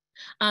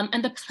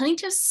 And the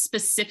plaintiffs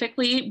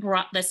specifically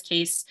brought this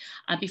case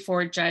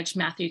before Judge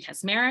Matthew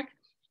Kaczmarek,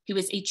 who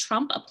is a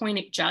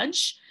Trump-appointed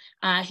judge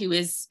who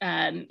is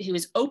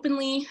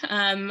openly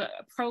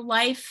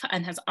pro-life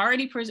and has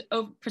already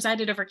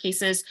presided over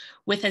cases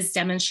with his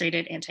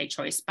demonstrated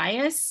anti-choice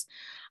bias.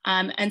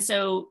 And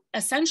so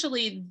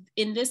essentially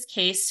in this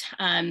case,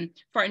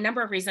 for a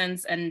number of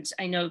reasons, and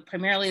I know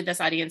primarily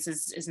this audience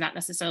is not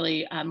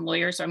necessarily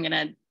lawyers, so I'm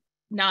gonna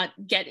not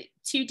get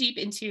too deep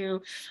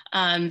into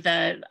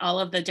all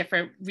of the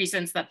different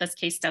reasons that this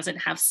case doesn't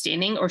have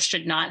standing or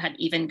should not have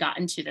even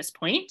gotten to this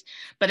point.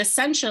 But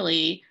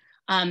essentially,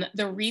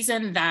 the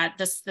reason that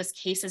this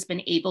case has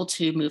been able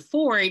to move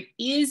forward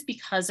is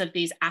because of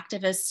these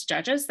activist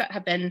judges that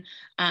have been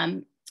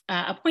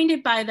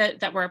appointed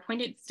that were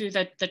appointed through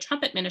the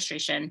Trump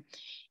administration,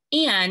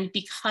 and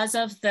because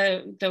of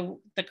the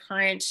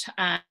current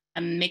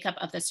makeup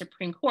of the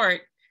Supreme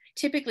Court.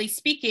 Typically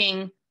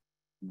speaking,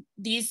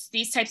 these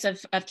types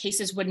of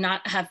cases would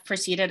not have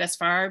proceeded as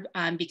far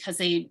because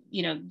they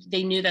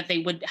knew that they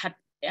would have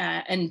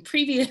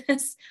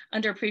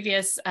under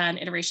previous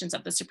iterations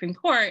of the Supreme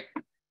Court,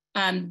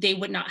 they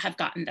would not have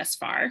gotten this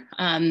far,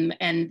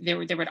 and there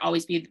would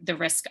always be the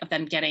risk of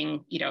them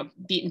getting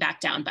beaten back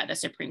down by the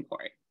Supreme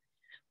Court.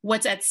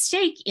 What's at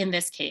stake in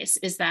this case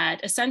is that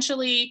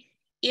essentially,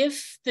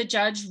 if the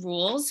judge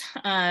rules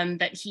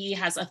that he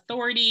has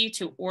authority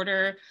to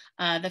order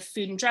the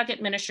Food and Drug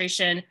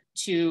Administration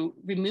to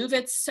remove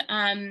its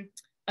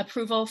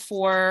approval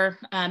for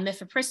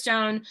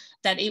mifepristone,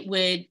 that it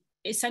would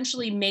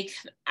essentially make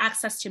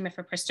access to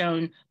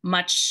mifepristone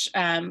much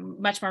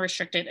more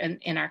restricted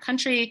in our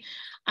country,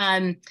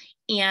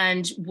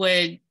 and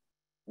would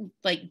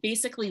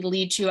basically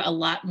lead to a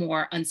lot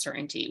more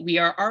uncertainty. We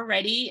are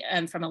already,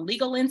 from a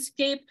legal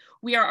landscape,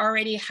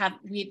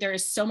 there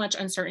is so much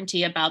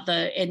uncertainty about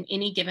in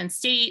any given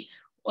state,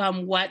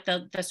 what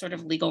the sort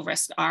of legal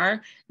risks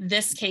are.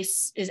 This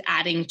case is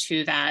adding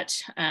to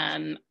that,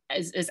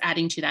 is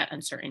adding to that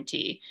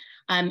uncertainty.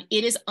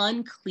 It is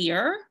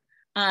unclear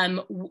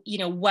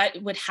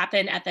what would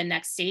happen at the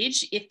next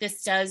stage if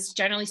this does,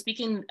 generally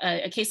speaking,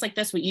 a case like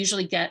this would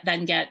usually get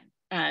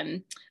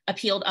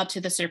appealed up to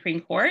the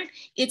Supreme Court.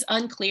 It's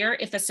unclear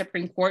if the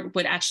Supreme Court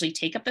would actually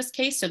take up this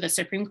case. So the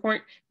Supreme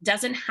Court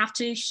doesn't have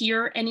to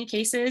hear any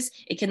cases.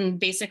 It can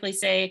basically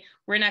say,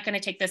 we're not going to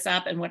take this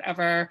up, and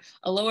whatever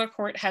a lower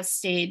court has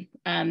stayed,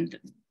 holds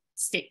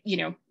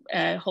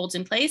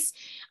in place.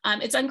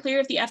 It's unclear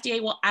if the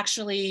FDA will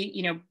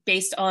actually,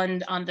 based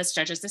on this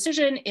judge's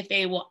decision, if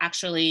they will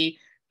actually,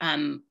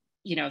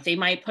 they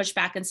might push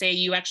back and say,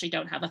 you actually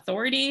don't have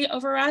authority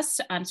over us.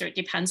 So it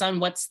depends on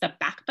what's the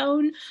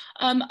backbone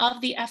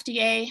of the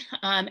FDA.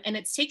 And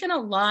it's taken a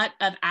lot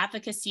of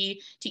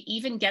advocacy to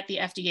even get the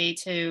FDA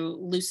to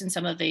loosen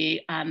some of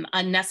the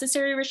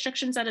unnecessary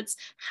restrictions that it's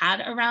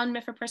had around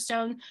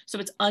mifepristone. So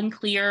it's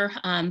unclear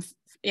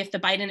if the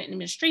Biden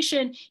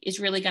administration is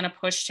really going to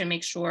push to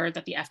make sure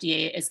that the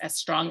FDA is as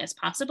strong as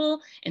possible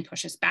and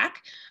pushes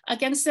back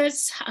against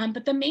this.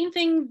 But the main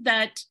thing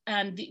that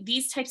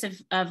these types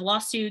of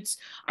lawsuits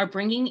are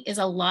bringing is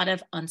a lot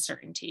of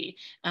uncertainty,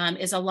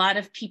 is a lot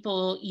of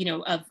people,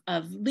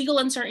 of legal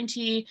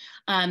uncertainty,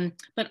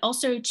 but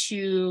also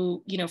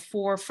to,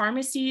 for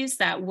pharmacies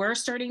that we're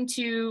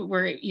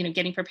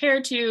getting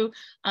prepared to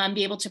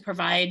be able to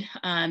provide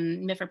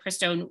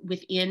mifepristone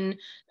within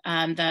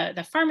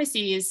the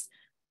pharmacies,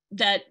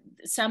 that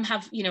some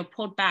have,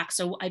 pulled back.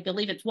 So I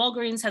believe it's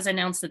Walgreens has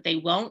announced that they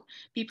won't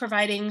be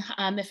providing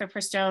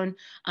mifepristone.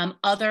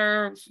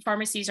 Other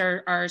pharmacies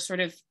are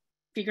sort of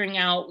figuring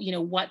out,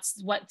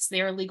 what's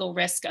their legal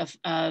risk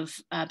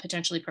of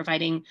potentially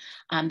providing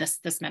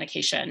this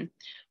medication.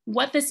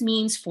 What this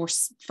means for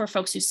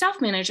folks who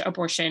self-manage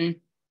abortion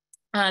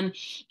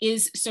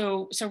is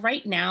so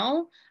right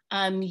now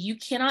you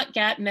cannot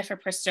get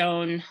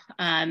mifepristone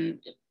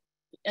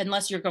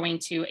unless you're going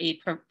to a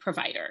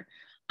provider.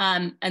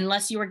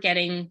 Unless you are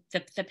getting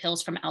the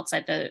pills from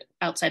outside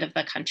of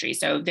the country.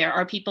 So there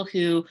are people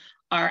who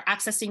are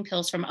accessing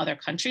pills from other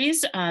countries.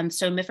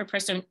 So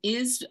mifepristone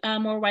is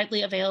more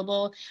widely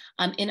available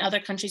in other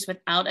countries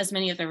without as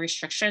many of the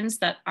restrictions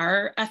that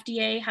our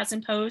FDA has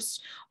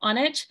imposed on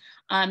it.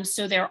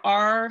 So there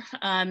are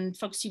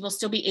folks who will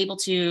still be able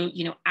to,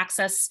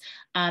 access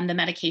the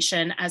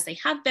medication as they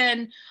have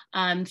been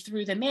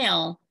through the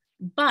mail,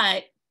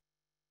 but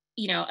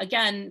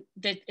again,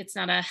 that it's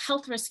not a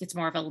health risk, it's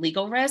more of a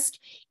legal risk.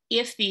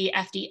 If the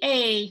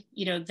FDA,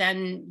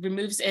 then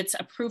removes its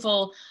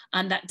approval,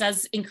 that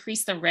does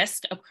increase the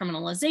risk of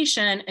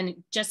criminalization, and it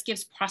just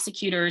gives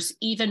prosecutors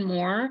even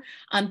more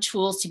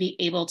tools to be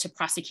able to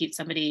prosecute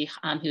somebody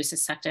who is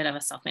suspected of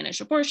a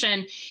self-managed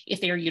abortion if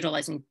they are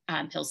utilizing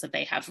pills that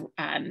they have,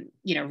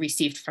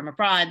 received from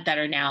abroad that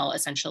are now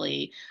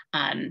essentially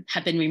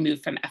have been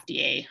removed from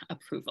FDA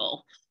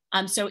approval.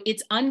 So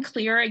it's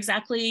unclear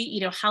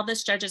exactly, how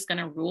this judge is going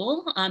to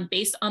rule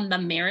based on the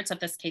merits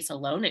of this case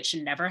alone. It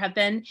should never have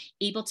been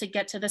able to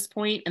get to this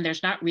point, and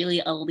there's not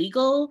really a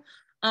legal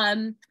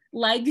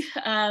leg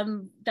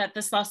that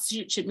this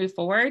lawsuit should move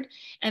forward.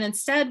 And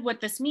instead,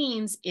 what this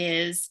means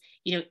is,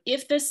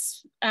 if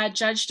this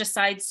judge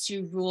decides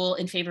to rule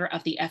in favor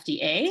of the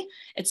FDA,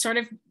 it sort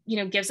of,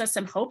 gives us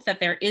some hope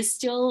that there is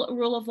still a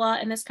rule of law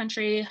in this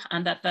country,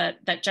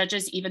 that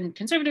judges, even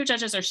conservative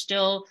judges, are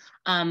still,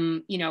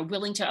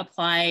 willing to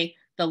apply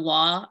the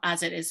law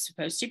as it is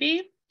supposed to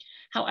be.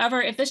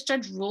 However, if this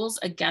judge rules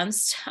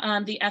against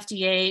the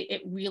FDA,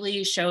 it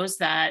really shows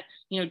that,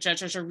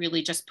 judges are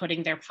really just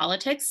putting their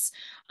politics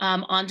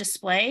on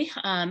display.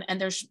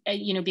 And there's,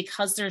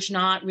 because there's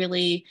not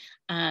really,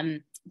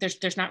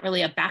 there's not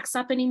really a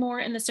backstop anymore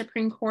in the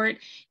Supreme Court,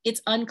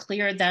 it's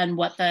unclear then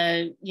what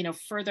the,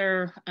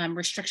 further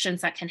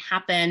restrictions that can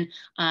happen.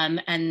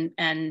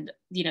 And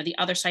the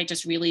other side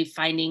just really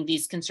finding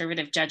these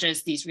conservative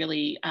judges, these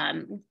really,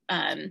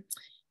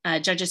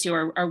 judges who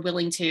are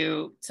willing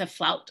to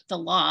flout the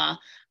law,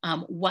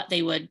 what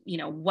they would,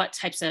 what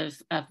types of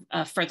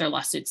further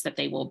lawsuits that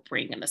they will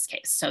bring in this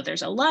case. So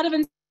there's a lot of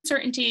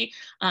uncertainty,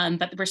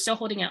 but we're still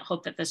holding out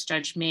hope that this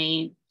judge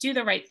may do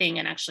the right thing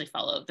and actually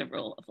follow the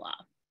rule of law.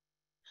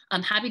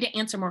 I'm happy to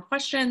answer more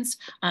questions,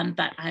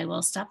 but I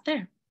will stop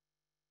there.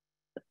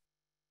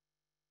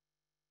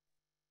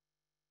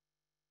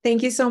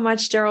 Thank you so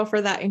much, Gerald,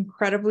 for that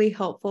incredibly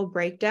helpful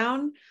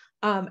breakdown.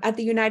 At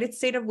the United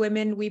States of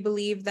Women, we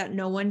believe that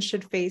no one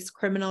should face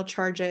criminal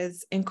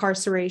charges,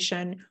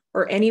 incarceration,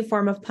 or any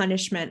form of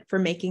punishment for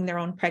making their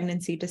own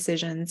pregnancy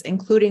decisions,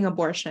 including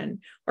abortion,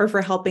 or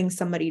for helping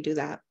somebody do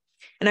that.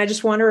 And I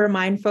just want to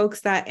remind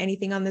folks that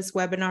anything on this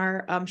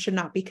webinar should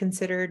not be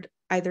considered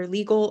either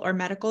legal or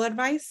medical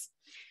advice.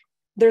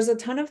 There's a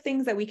ton of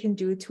things that we can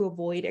do to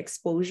avoid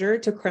exposure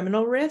to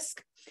criminal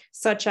risk,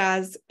 such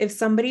as if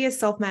somebody is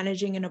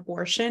self-managing an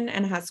abortion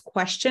and has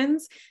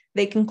questions,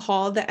 they can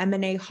call the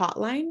M&A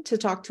hotline to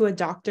talk to a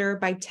doctor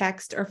by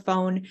text or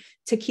phone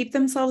to keep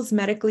themselves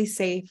medically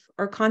safe,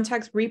 or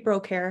contact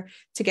Reprocare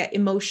to get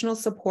emotional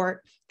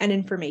support and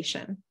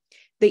information.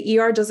 The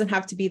ER doesn't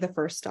have to be the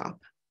first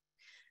stop.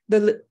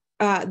 The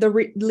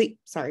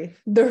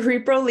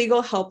Repro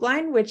Legal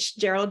Helpline, which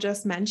Gerald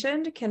just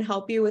mentioned, can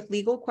help you with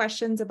legal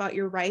questions about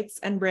your rights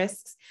and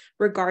risks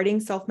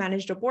regarding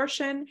self-managed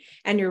abortion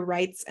and your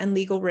rights and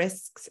legal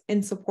risks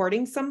in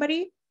supporting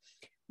somebody.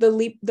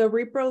 The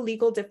Repro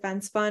Legal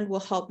Defense Fund will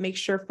help make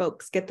sure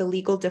folks get the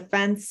legal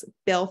defense,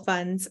 bail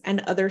funds, and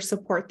other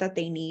support that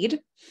they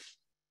need.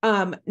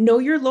 Know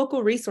your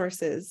local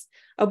resources.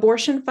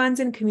 Abortion funds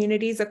in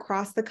communities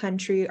across the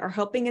country are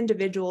helping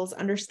individuals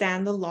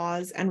understand the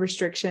laws and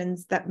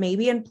restrictions that may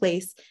be in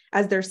place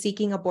as they're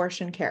seeking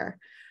abortion care.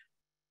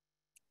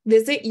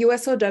 Visit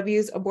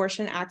USOW's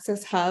Abortion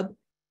Access Hub,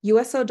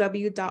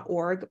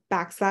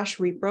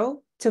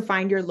 usow.org/repro, to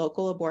find your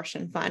local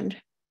abortion fund.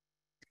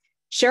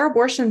 Share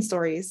abortion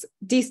stories.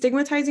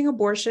 Destigmatizing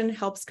abortion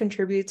helps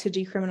contribute to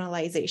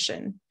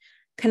decriminalization.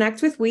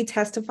 Connect with We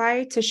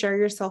Testify to share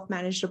your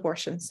self-managed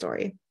abortion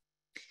story.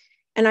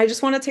 And I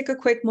just want to take a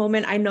quick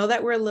moment. I know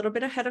that we're a little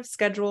bit ahead of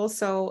schedule.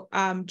 So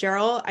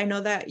Gerald, I know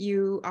that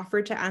you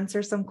offered to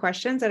answer some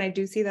questions, and I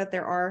do see that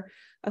there are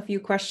a few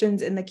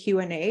questions in the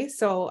Q&A.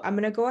 So I'm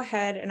going to go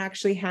ahead and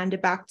actually hand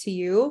it back to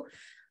you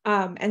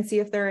and see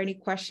if there are any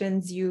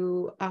questions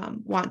you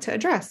want to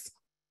address.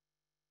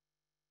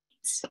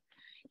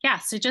 Yeah,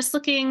 so just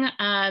looking,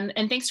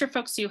 and thanks for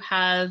folks who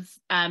have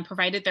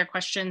provided their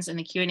questions in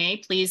the Q&A.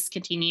 Please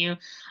continue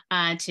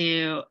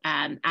to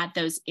add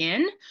those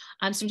in.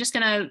 So I'm just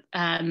going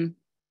to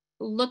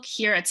look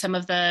here at some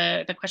of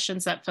the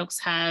questions that folks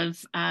have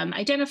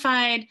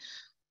identified.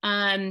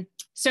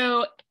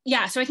 So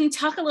yeah, so I can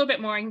talk a little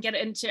bit more and get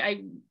into,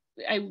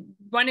 I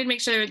wanted to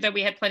make sure that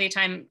we had plenty of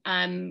time.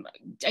 I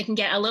can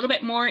get a little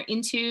bit more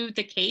into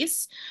the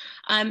case.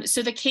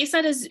 So the case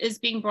that is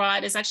being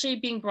brought is actually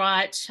being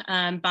brought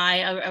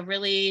by a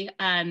really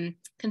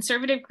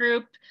conservative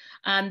group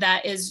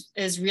that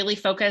is really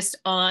focused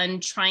on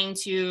trying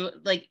to,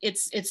 like,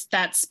 it's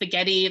that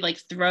spaghetti, like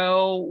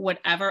throw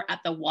whatever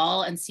at the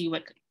wall and see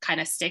what kind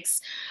of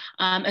sticks.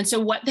 And so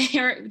what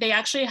they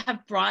actually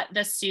have brought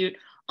this suit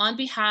on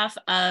behalf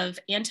of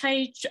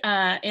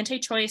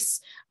anti-choice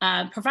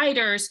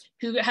providers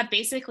who have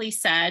basically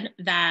said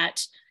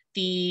that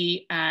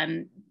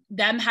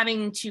them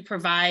having to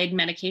provide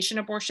medication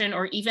abortion,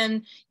 or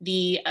even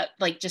the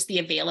just the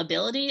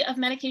availability of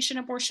medication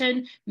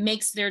abortion,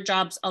 makes their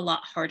jobs a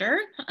lot harder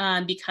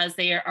because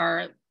there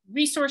are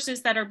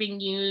resources that are being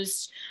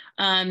used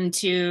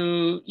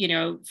to,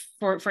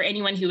 for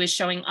anyone who is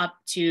showing up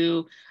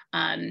to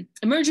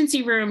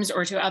emergency rooms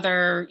or to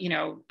other,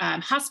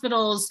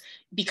 hospitals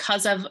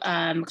because of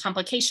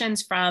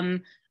complications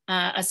from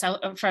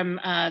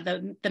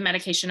the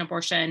medication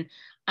abortion,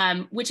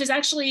 which is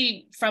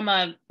actually from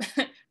a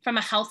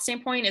health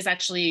standpoint is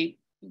actually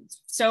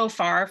so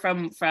far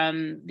from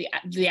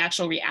the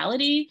actual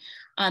reality.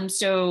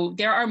 So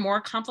there are more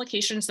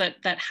complications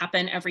that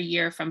happen every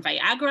year from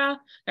Viagra.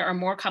 There are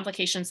more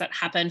complications that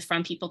happen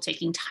from people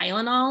taking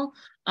Tylenol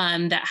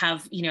that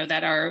have,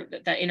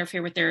 that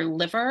interfere with their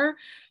liver.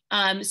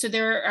 So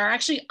there are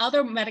actually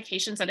other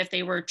medications that if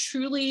they were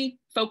truly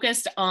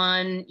focused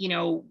on,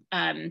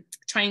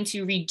 trying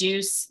to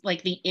reduce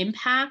like the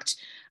impact,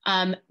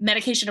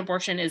 medication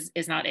abortion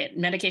is not it.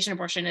 Medication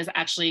abortion is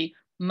actually,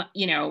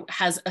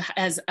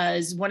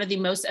 has one of the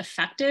most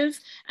effective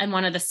and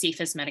one of the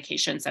safest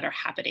medications that are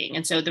happening.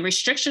 And so the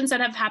restrictions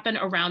that have happened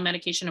around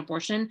medication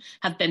abortion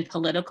have been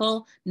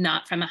political,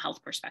 not from a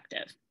health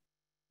perspective.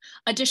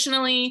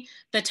 Additionally,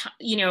 the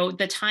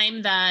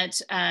time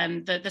that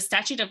the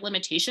statute of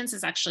limitations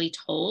is actually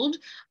told.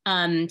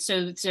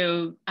 So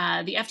the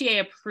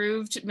FDA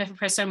approved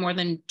mifepristone more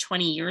than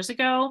 20 years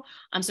ago.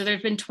 So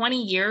there's been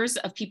 20 years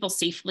of people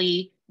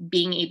safely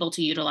being able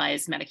to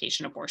utilize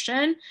medication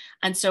abortion.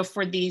 And so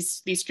for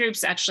these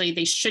groups, actually,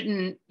 they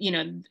shouldn't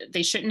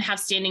have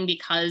standing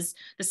because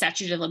the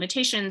statute of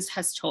limitations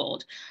has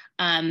told.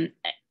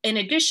 In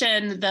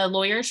addition, the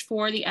lawyers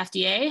for the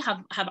FDA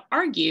have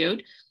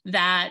argued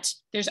that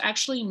there's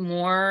actually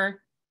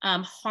more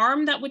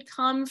harm that would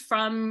come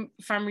from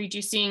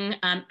reducing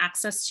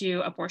access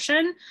to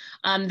abortion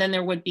than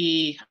there would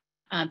be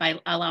by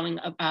allowing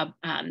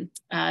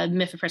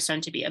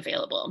mifepristone to be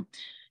available.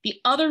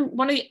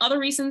 One of the other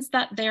reasons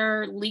that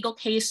their legal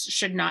case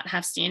should not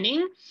have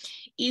standing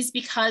is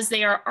because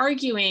they are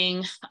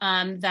arguing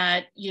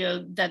that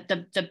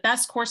the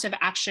best course of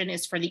action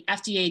is for the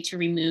FDA to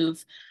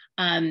remove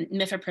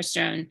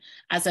mifepristone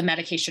as a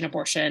medication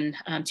abortion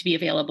to be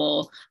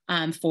available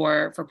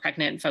for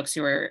pregnant folks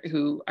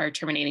who are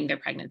terminating their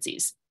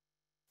pregnancies.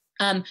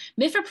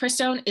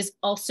 Mifepristone is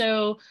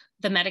also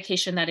the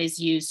medication that is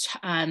used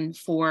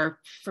for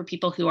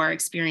people who are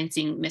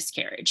experiencing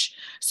miscarriage.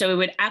 So it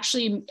would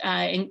actually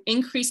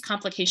increase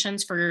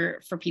complications for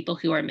people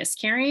who are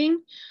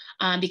miscarrying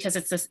because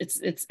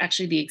it's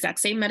actually the exact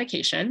same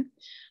medication.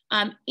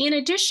 In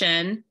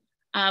addition,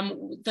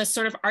 the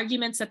sort of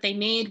arguments that they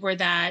made were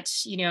that,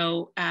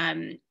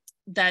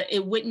 that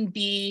it wouldn't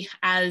be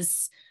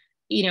as,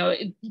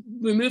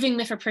 removing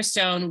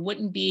mifepristone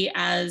wouldn't be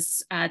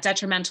as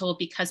detrimental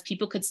because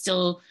people could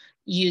still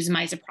use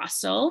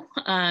misoprostol,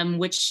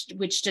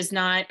 which does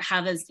not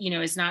have as,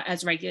 is not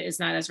as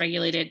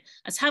regulated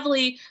as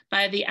heavily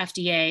by the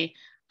FDA.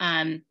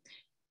 And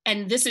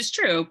this is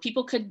true.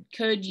 People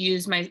could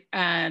use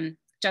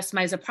just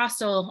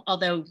misoprostol,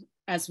 although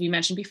as we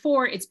mentioned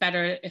before, it's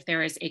better if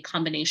there is a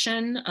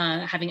combination,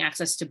 having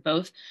access to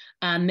both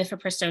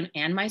mifepristone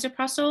and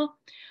misoprostol,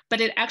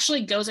 but it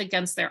actually goes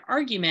against their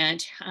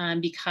argument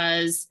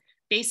because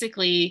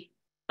basically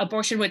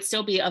abortion would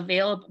still be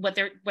available. What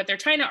they're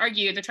trying to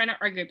argue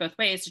it both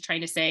ways. They're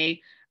trying to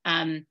say,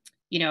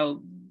 you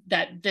know,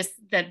 that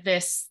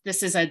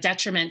this is a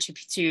detriment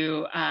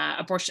to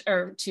abortion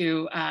or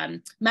to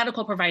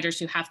medical providers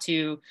who have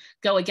to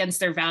go against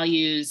their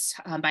values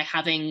by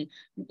having,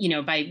 you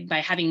know,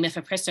 by having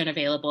mifepristone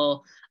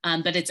available.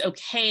 But it's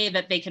okay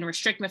that they can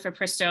restrict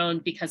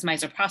mifepristone because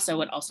misoprostol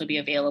would also be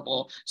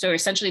available. So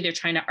essentially, they're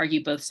trying to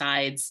argue both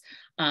sides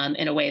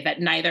in a way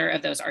that neither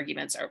of those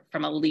arguments, are,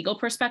 from a legal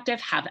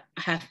perspective, have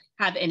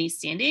any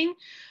standing.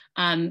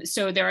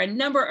 So there are a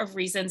number of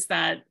reasons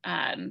that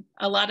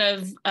a lot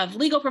of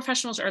legal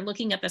professionals are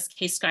looking at this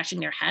case scratching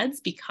their heads,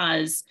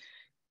 because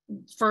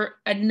for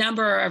a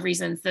number of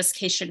reasons, this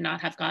case should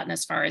not have gotten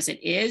as far as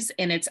it is.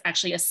 And it's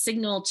actually a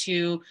signal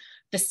to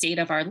the state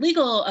of our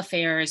legal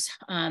affairs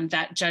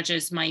that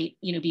judges might,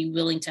 you know, be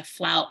willing to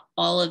flout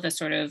all of the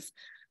sort of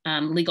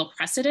legal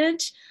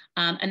precedent.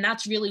 And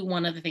that's really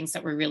one of the things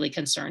that we're really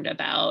concerned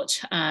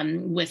about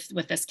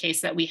with this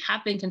case, that we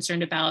have been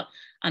concerned about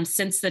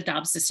since the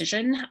Dobbs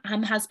decision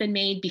has been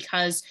made,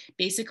 because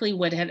basically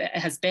what it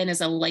has been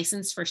is a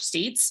license for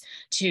states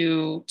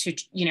to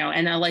you know,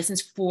 and a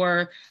license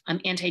for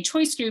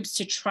anti-choice groups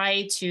to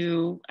try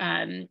to,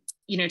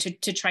 you know,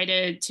 to try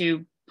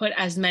to put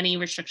as many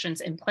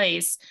restrictions in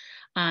place.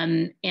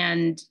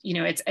 And, you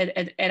know,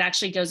 it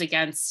actually goes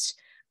against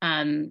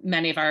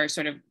many of our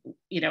sort of,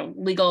 you know,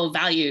 legal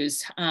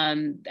values,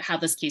 how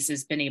this case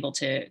has been able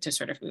to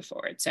sort of move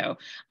forward. So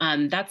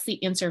that's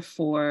the answer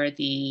for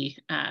the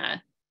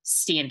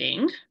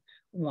standing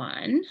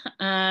one.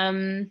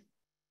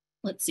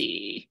 Let's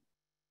see.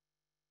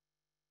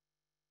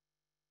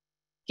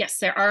 Yes,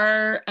 there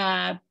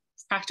are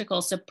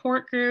practical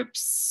support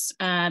groups.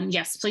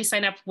 Yes, please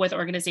sign up with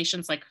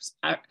organizations like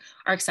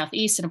ARC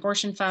Southeast and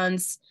abortion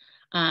funds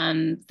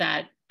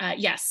that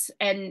yes,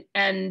 and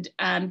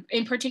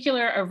in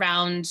particular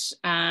around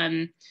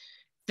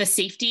the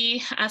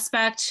safety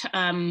aspect.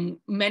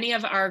 Many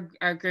of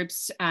our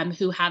groups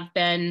who have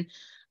been,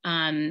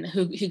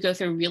 who go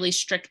through really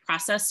strict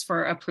process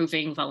for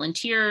approving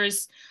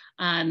volunteers,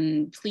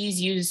 please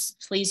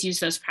use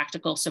those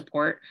practical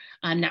support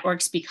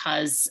networks,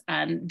 because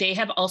they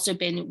have also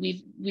been,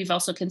 we've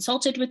also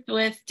consulted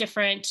with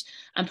different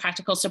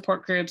practical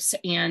support groups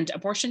and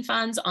abortion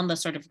funds on the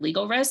sort of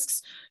legal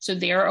risks. So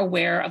they're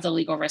aware of the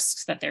legal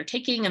risks that they're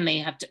taking, and they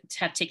have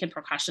taken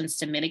precautions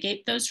to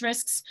mitigate those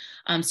risks.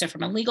 So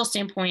from a legal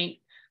standpoint,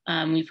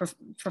 we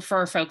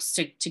prefer folks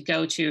to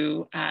go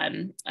to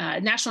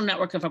National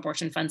Network of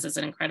Abortion Funds as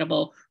an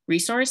incredible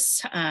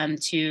resource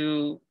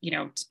to, you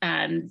know,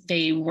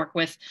 they work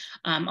with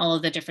all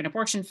of the different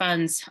abortion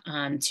funds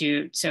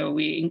so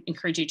we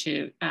encourage you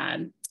to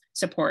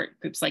support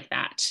groups like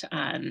that.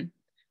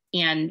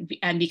 And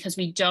because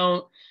we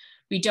don't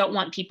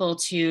want people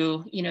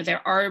to, you know,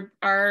 there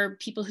are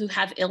people who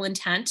have ill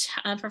intent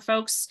for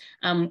folks.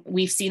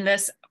 We've seen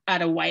this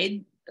at a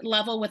wide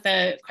level with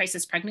the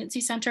crisis pregnancy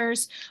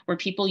centers, where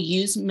people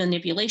use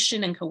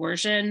manipulation and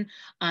coercion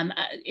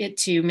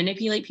to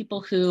manipulate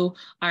people who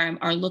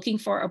are looking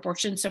for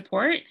abortion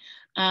support.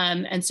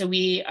 And so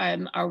we are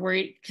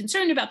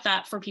concerned about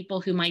that for people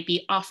who might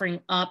be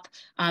offering up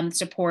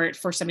support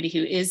for somebody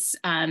who is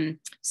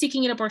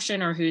seeking an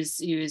abortion, or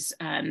who's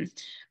trying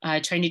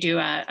to do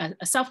a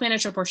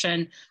self-managed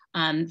abortion,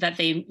 that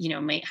they, you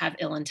know, might have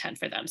ill intent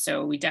for them.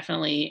 So we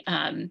definitely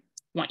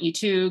want you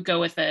to go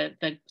with the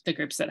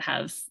groups that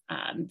have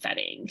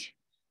vetting.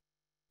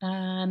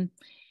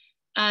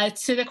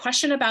 So the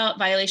question about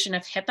violation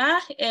of HIPAA,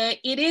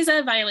 it is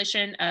a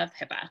violation of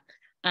HIPAA.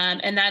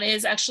 And that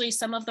is actually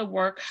some of the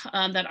work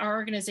that our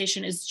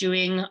organization is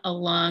doing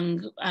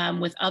along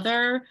with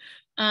other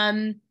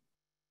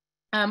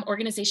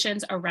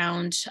organizations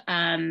around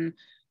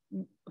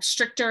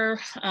stricter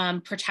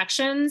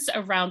protections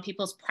around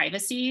people's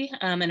privacy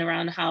and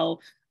around how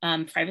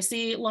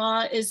privacy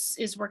law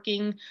is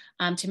working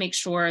to make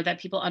sure that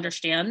people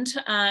understand,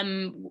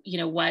 you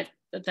know, what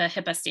the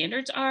HIPAA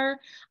standards are,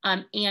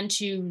 and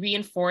to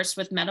reinforce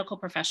with medical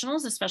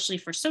professionals, especially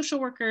for social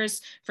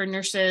workers, for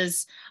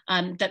nurses,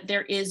 that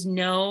there is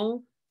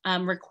no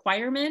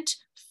requirement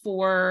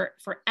for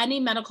any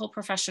medical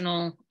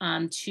professional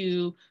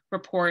to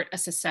report a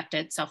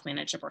suspected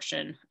self-managed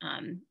abortion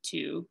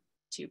to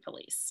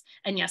police.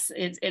 And yes,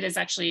 it is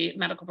actually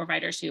medical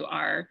providers who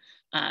are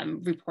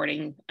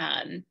reporting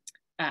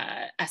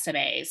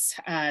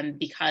SMAs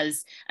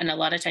because, and a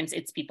lot of times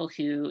it's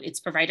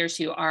providers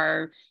who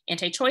are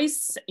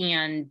anti-choice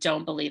and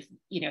don't believe,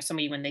 you know,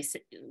 somebody when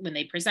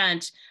they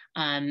present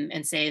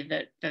and say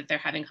that they're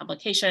having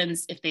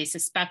complications, if they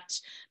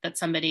suspect that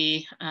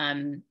somebody,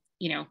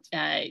 you know,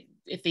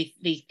 if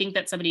they think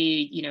that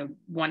somebody, you know,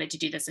 wanted to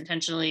do this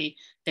intentionally,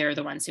 they're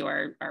the ones who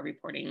are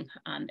reporting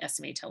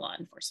SMA to law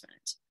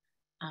enforcement.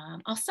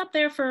 I'll stop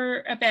there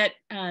for a bit,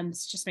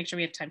 just make sure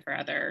we have time for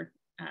other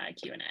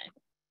Q&A.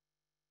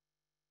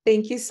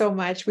 Thank you so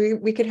much.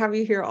 We could have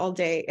you here all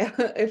day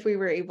if we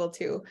were able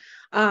to.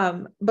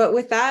 But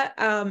with that,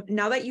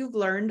 now that you've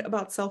learned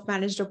about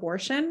self-managed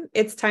abortion,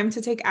 it's time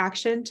to take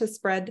action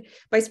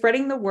by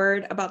spreading the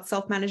word about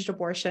self-managed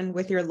abortion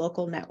with your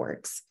local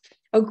networks.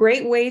 A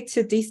great way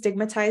to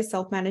destigmatize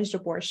self-managed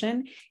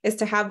abortion is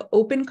to have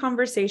open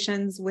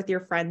conversations with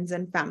your friends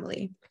and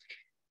family.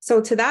 So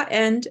to that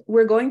end,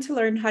 we're going to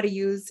learn how to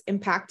use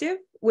Impactive,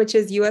 which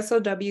is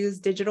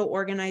USOW's digital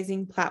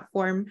organizing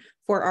platform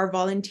for our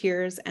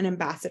volunteers and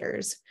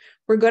ambassadors.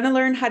 We're going to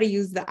learn how to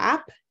use the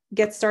app,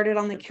 get started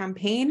on the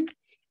campaign,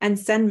 and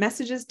send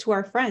messages to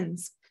our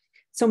friends.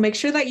 So make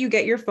sure that you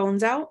get your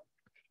phones out.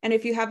 And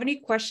if you have any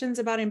questions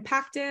about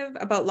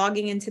Impactive, about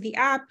logging into the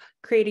app,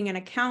 creating an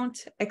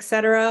account,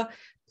 etc.,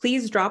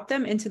 please drop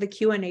them into the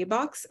Q&A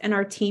box and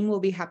our team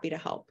will be happy to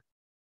help.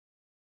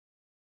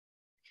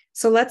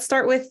 So let's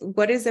start with,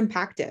 what is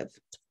Impactive?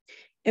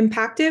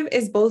 Impactive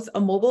is both a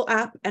mobile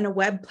app and a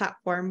web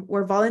platform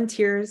where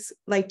volunteers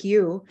like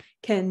you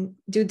can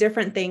do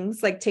different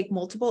things, like take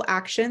multiple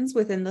actions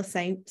within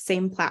the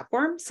same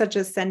platform, such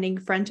as sending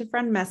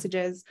friend-to-friend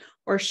messages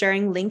or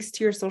sharing links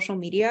to your social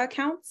media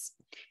accounts.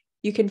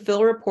 You can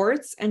fill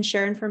reports and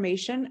share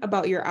information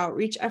about your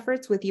outreach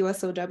efforts with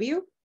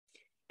USOW,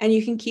 and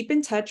you can keep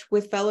in touch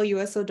with fellow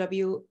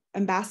USOW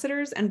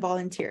ambassadors and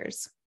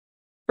volunteers.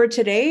 For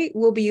today,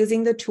 we'll be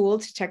using the tool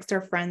to text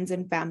our friends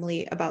and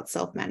family about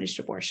self-managed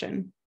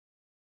abortion.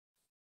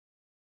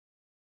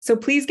 So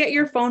please get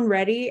your phone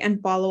ready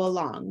and follow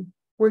along.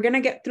 We're going to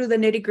get through the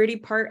nitty-gritty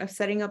part of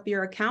setting up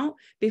your account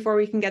before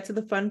we can get to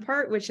the fun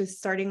part, which is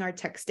starting our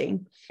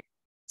texting.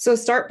 So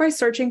start by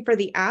searching for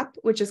the app,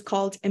 which is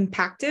called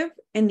Impactive,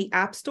 in the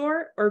App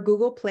Store or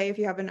Google Play if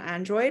you have an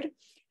Android,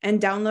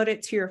 and download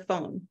it to your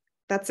phone.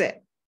 That's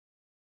it.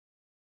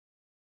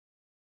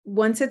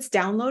 Once it's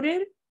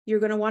downloaded, you're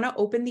going to want to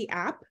open the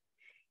app,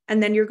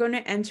 and then you're going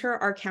to enter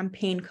our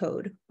campaign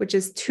code, which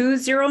is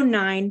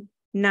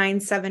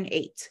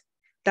 209978.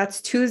 That's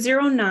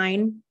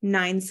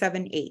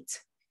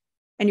 209978.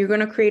 And you're going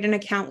to create an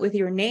account with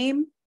your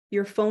name,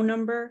 your phone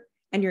number,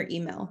 and your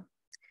email.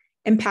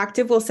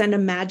 Impactive will send a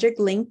magic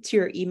link to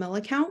your email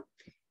account,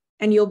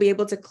 and you'll be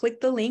able to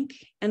click the link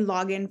and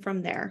log in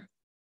from there.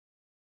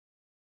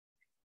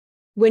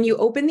 When you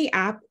open the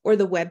app or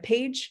the web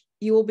page,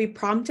 you will be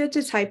prompted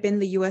to type in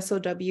the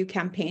USOW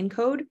campaign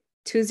code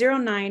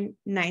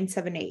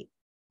 209978.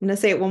 I'm going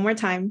to say it one more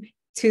time,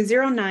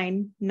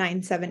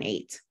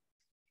 209978.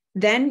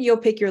 Then you'll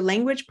pick your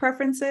language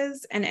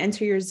preferences and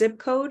enter your zip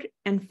code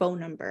and phone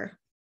number.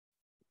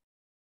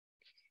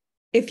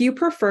 If you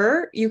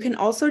prefer, you can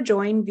also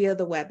join via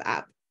the web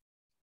app.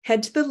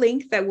 Head to the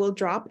link that we'll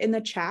drop in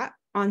the chat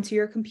onto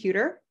your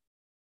computer.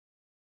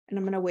 And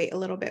I'm going to wait a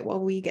little bit while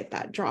we get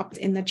that dropped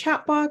in the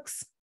chat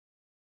box.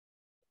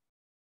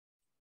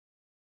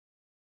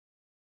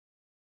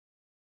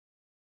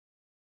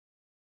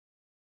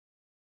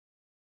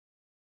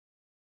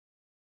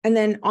 And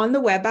then on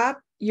the web app,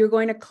 you're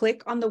going to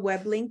click on the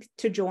web link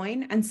to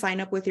join and sign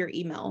up with your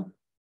email.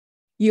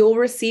 You'll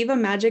receive a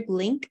magic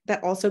link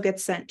that also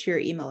gets sent to your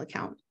email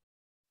account.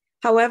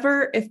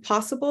 However, if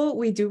possible,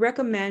 we do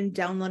recommend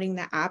downloading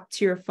the app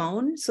to your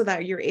phone so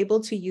that you're able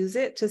to use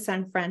it to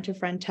send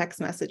friend-to-friend text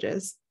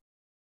messages.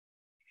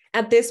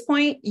 At this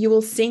point, you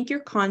will sync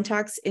your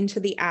contacts into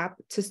the app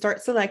to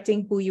start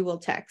selecting who you will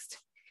text.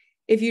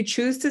 If you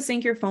choose to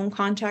sync your phone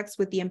contacts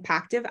with the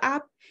Impactive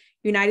app,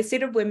 United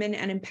States of Women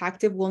and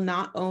Impactive will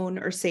not own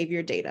or save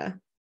your data.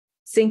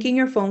 Syncing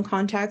your phone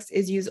contacts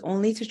is used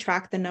only to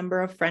track the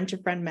number of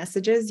friend-to-friend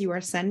messages you are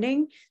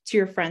sending to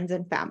your friends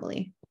and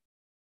family.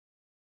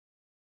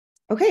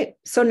 Okay,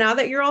 so now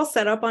that you're all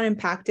set up on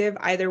Impactive,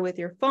 either with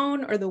your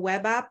phone or the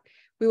web app,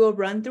 we will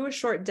run through a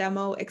short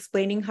demo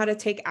explaining how to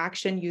take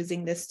action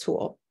using this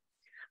tool.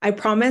 I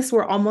promise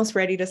we're almost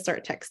ready to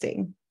start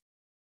texting.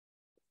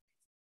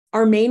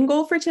 Our main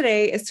goal for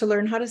today is to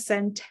learn how to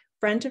send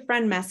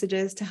friend-to-friend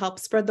messages to help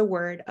spread the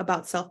word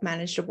about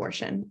self-managed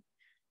abortion.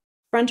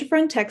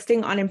 Friend-to-friend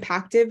texting on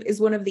Impactive is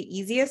one of the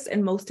easiest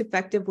and most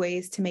effective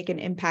ways to make an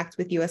impact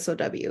with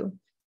USOW.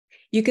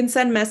 You can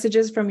send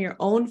messages from your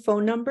own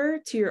phone number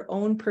to your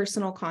own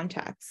personal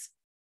contacts.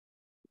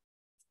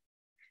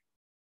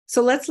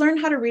 So let's learn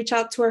how to reach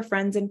out to our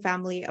friends and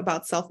family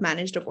about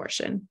self-managed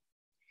abortion.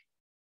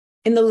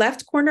 In the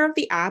left corner of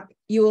the app,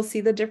 you will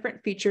see the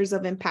different features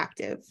of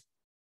Impactive.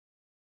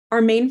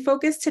 Our main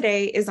focus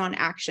today is on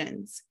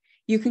actions.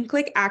 You can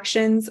click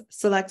actions,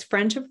 select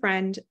friend to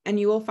friend, and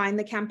you will find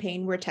the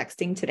campaign we're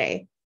texting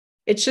today.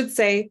 It should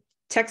say,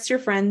 text your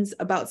friends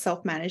about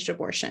self-managed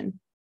abortion.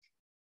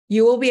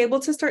 You will be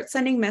able to start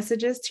sending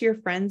messages to your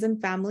friends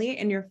and family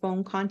in your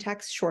phone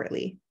contacts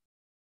shortly.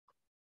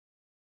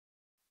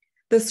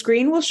 The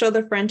screen will show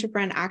the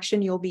friend-to-friend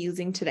action you'll be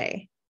using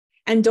today.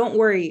 And don't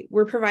worry,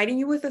 we're providing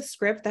you with a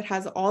script that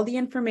has all the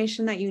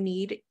information that you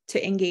need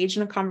to engage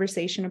in a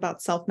conversation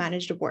about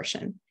self-managed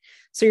abortion.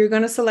 So you're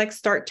going to select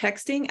Start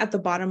Texting at the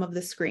bottom of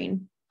the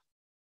screen.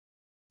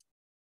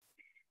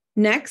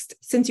 Next,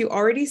 since you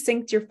already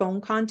synced your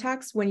phone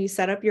contacts when you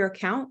set up your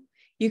account,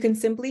 You can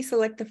simply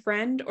select the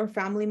friend or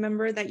family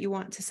member that you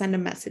want to send a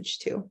message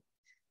to.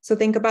 So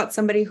think about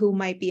somebody who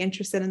might be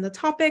interested in the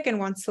topic and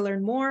wants to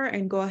learn more,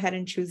 and go ahead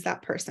and choose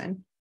that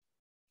person.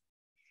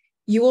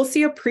 You will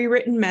see a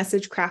pre-written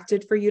message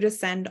crafted for you to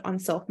send on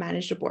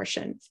self-managed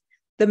abortion.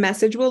 The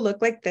message will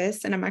look like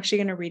this, and I'm actually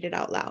going to read it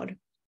out loud.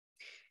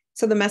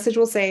 So the message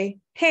will say,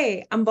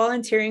 "Hey, I'm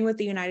volunteering with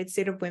the United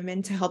States of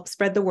Women to help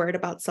spread the word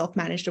about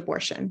self-managed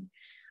abortion.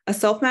 A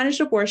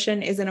self-managed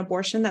abortion is an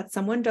abortion that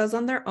someone does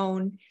on their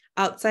own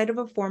outside of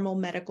a formal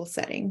medical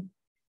setting.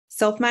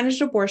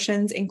 Self-managed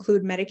abortions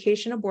include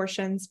medication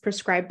abortions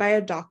prescribed by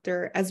a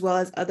doctor, as well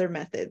as other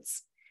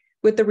methods.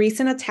 With the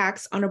recent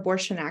attacks on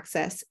abortion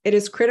access, it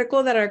is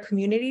critical that our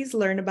communities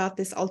learn about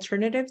this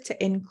alternative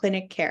to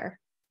in-clinic care.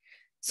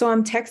 So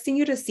I'm texting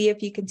you to see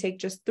if you can take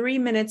just 3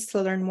 minutes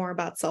to learn more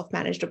about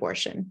self-managed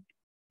abortion.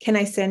 Can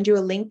I send you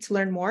a link to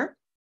learn more?"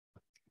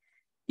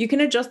 You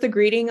can adjust the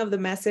greeting of the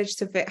message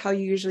to fit how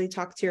you usually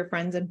talk to your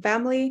friends and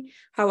family.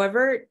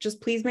 However,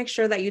 just please make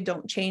sure that you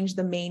don't change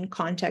the main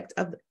content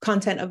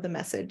of the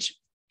message.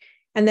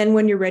 And then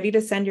when you're ready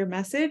to send your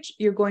message,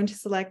 you're going to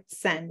select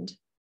send.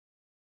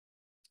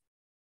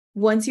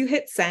 Once you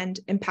hit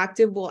send,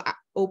 Impactive will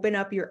open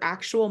up your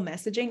actual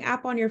messaging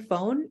app on your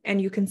phone, and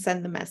you can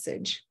send the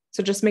message.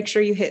 So just make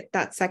sure you hit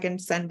that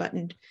second send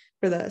button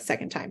for the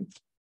second time.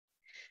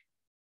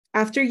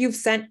 After you've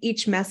sent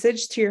each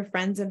message to your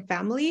friends and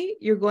family,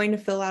 you're going to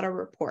fill out a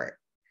report.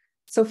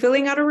 So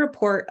filling out a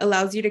report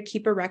allows you to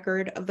keep a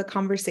record of the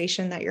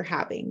conversation that you're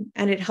having,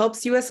 and it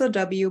helps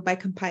USOW by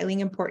compiling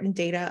important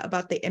data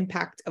about the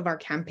impact of our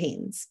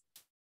campaigns.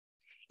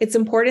 It's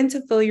important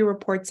to fill your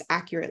reports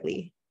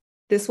accurately.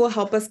 This will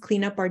help us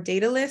clean up our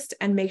data list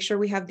and make sure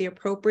we have the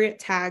appropriate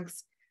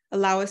tags,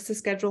 allow us to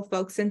schedule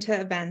folks into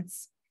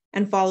events,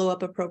 and follow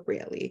up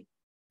appropriately.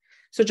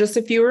 So just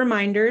a few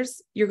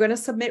reminders, you're going to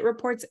submit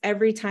reports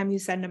every time you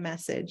send a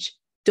message.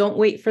 Don't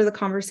wait for the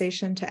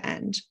conversation to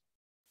end,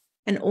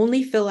 and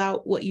only fill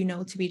out what you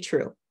know to be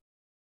true.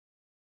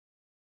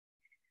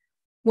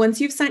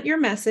 Once you've sent your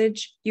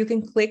message, you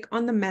can click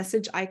on the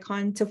message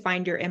icon to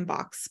find your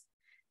inbox.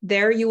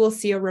 There you will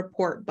see a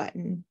report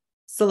button.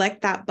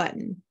 Select that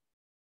button.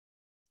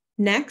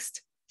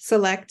 Next,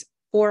 select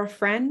for a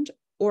friend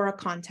or a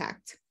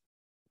contact.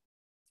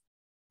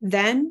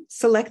 Then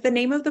select the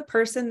name of the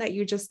person that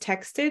you just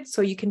texted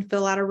so you can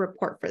fill out a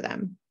report for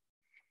them.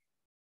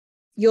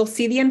 You'll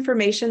see the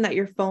information that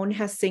your phone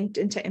has synced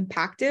into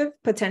Impactive,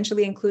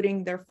 potentially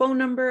including their phone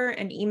number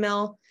and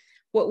email.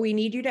 What we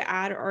need you to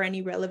add are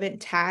any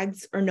relevant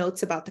tags or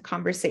notes about the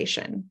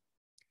conversation.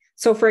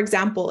 So for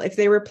example, if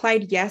they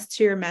replied yes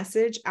to your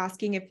message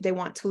asking if they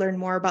want to learn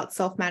more about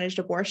self-managed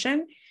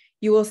abortion,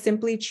 you will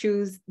simply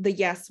choose the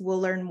yes, we'll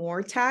learn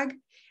more tag.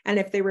 And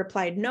if they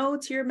replied no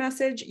to your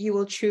message, you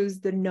will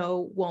choose the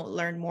no, won't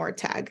learn more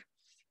tag.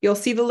 You'll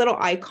see the little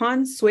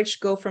icon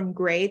switch go from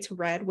gray to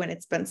red when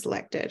it's been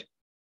selected.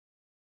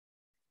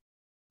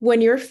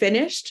 When you're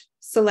finished,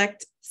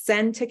 select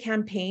send to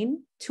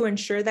campaign to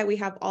ensure that we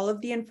have all of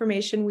the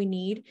information we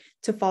need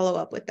to follow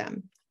up with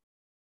them.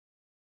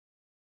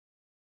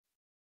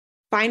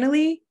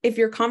 Finally, if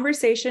your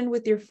conversation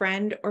with your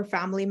friend or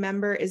family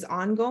member is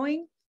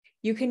ongoing,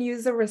 you can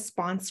use the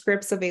response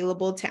scripts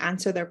available to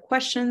answer their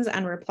questions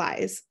and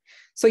replies.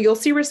 So you'll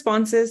see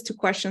responses to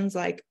questions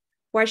like,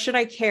 why should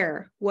I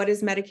care? What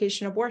is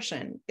medication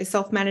abortion? Is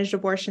self-managed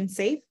abortion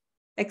safe?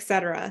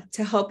 Etc.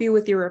 to help you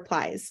with your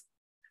replies.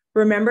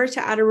 Remember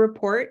to add a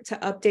report to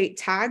update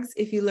tags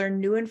if you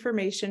learn new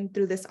information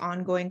through this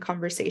ongoing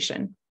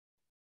conversation.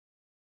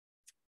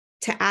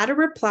 To add a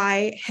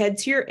reply, head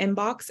to your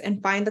inbox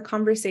and find the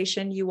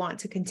conversation you want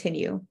to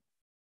continue.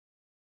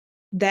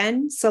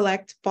 Then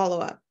select follow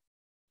up.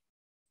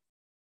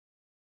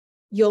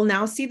 You'll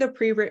now see the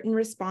pre-written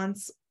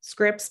response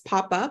scripts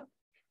pop up.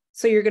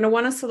 So you're going to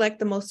want to select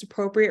the most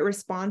appropriate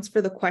response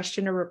for the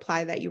question or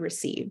reply that you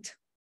received.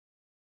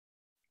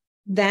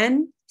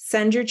 Then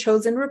send your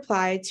chosen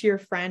reply to your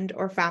friend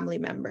or family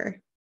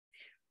member.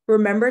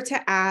 Remember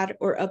to add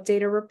or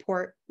update a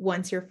report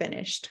once you're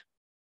finished.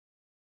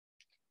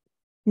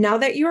 Now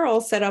that you're all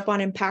set up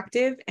on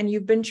Impactive and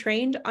you've been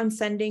trained on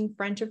sending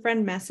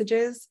friend-to-friend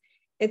messages,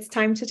 it's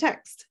time to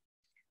text.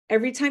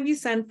 Every time you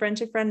send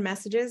friend-to-friend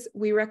messages,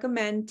 we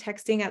recommend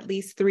texting at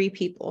least 3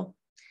 people.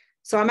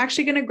 So I'm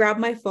actually going to grab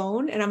my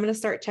phone and I'm going to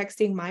start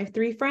texting my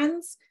 3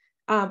 friends.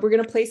 We're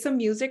going to play some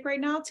music right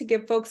now to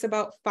give folks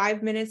about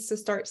 5 minutes to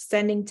start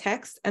sending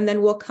text, and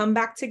then we'll come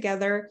back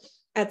together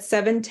at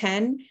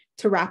 7:10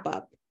 to wrap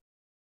up.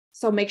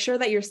 So make sure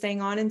that you're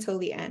staying on until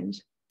the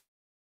end.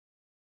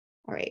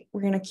 All right,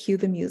 we're going to cue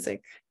the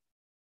music.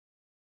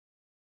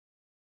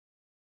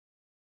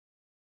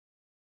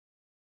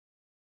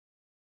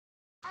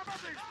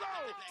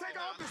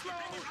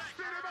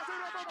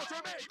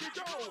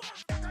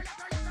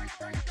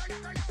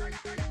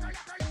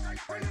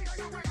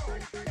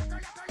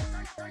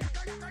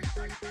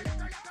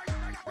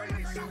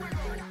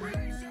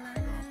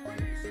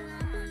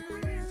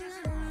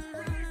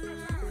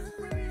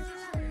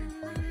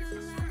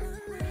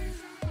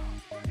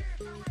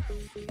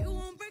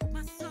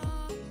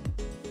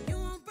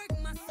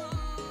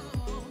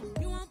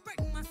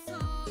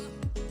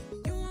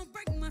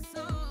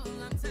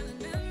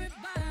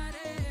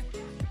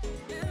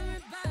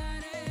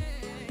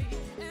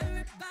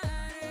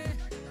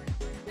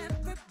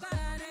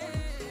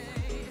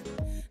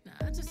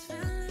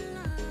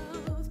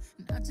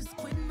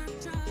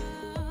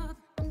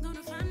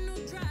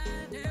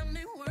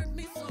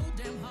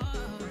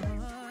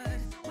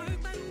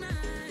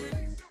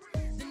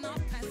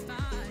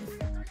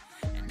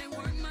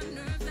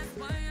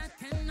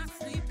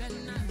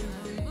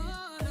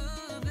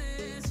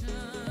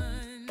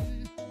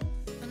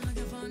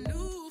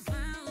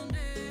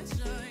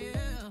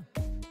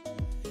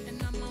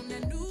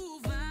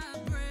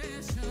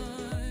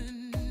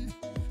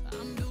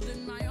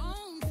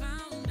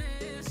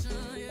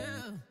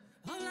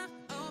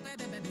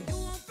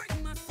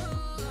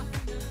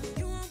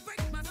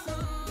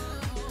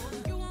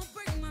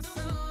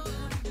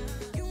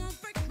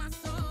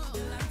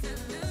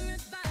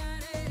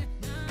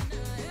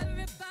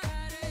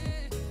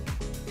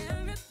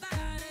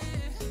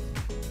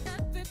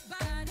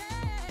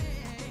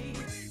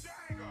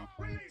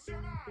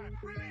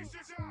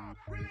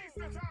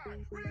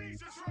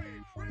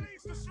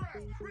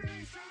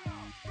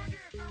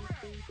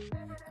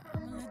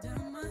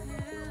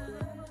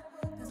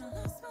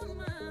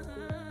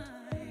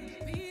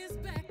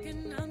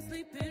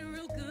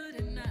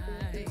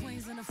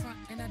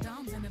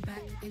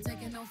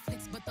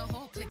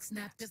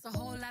 Snap. There's a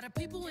whole lot of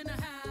people in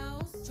the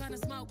house trying to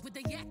smoke with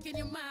the yak in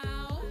your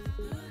mouth.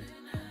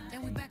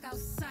 And we back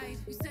outside.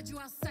 You said you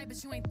outside,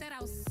 but you ain't that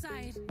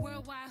outside.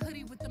 Worldwide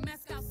hoodie with the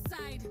mask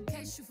outside. In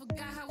case you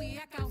forgot how we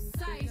act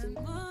outside.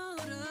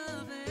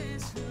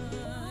 Motivation.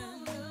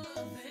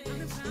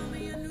 I found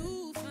me a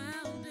new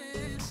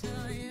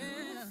foundation.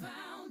 Yeah.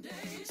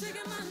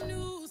 Checking my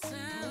new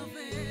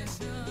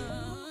salvation.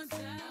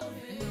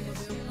 I'ma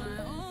build my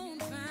own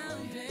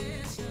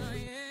foundation.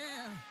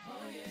 Yeah.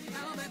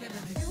 Oh, baby,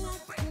 baby. You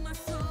won't break my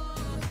soul.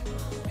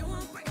 You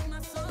won't break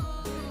my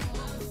soul.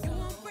 You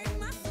won't break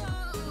my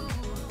soul.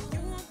 You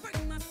won't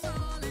break my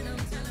soul. And I'm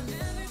telling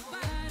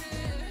everybody,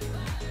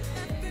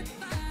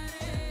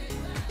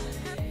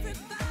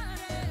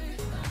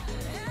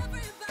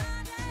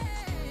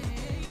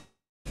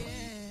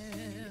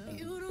 yeah.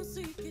 You don't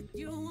seek it,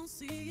 you won't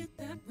see it,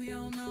 that we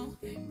all know.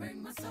 Can't break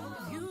my soul.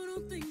 If you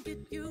don't think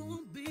it, you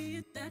won't be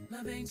it, that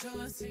love ain't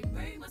yours. Can't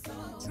break my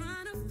soul.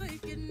 Trying to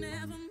fake it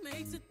never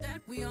makes it,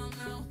 that we all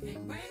know.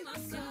 Can't break my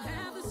soul. You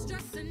have the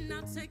stress and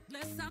I'll take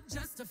less, I'll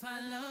justify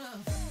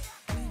love.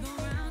 We go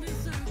round in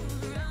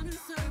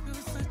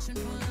circles, searching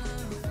for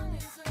love.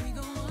 We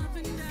go up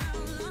and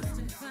down, lost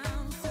and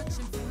found,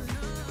 searching for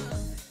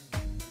love.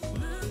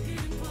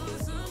 Looking for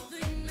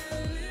something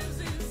that lives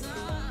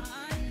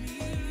inside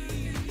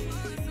me.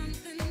 For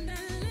something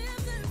that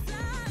lives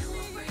inside me. You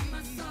won't break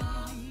my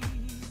soul.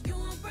 You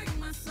won't break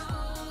my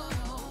soul.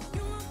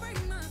 You won't break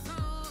my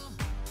soul.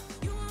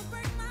 You won't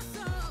break my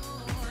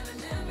soul.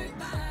 Telling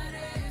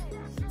everybody,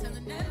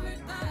 telling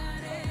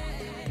everybody,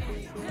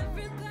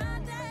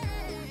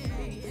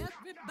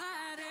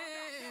 everybody.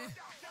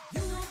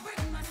 You won't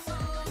break my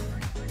soul.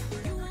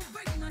 You won't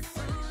break my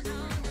soul. No,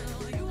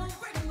 no. You won't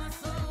break my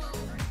soul.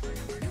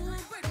 You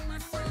won't break my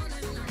soul.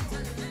 And I'm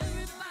telling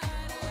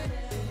everybody,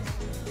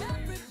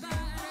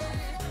 everybody,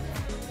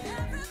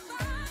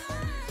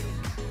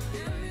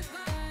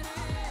 everybody.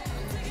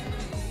 I'm taking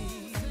my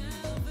own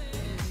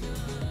salvation,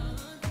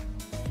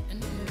 and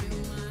I'm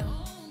building my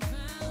own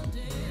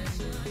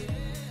foundation.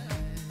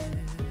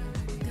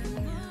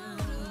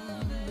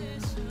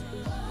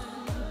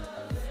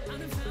 I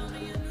done found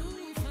me a new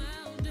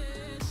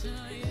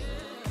foundation.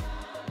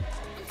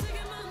 I'm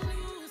taking my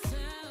new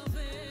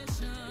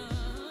salvation,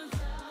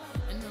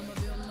 and I'ma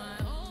build my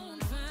own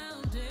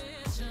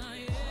foundation.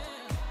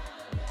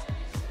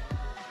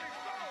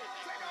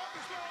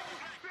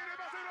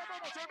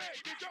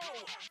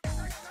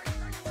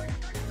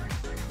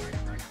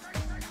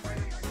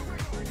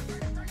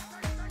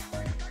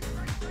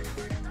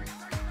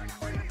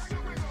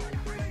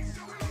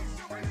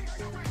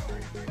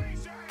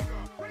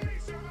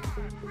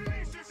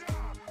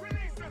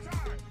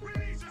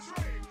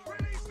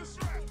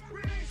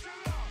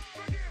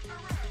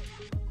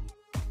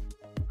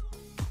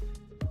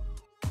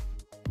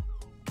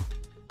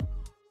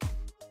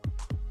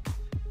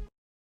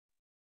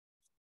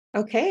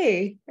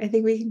 Okay, I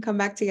think we can come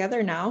back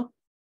together now.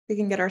 We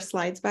can get our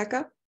slides back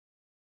up.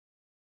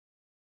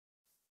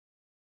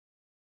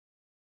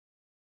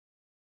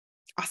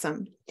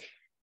 Awesome.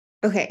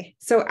 Okay,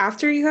 so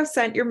after you have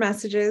sent your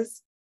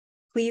messages,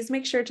 please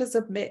make sure to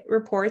submit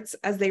reports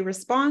as they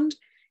respond.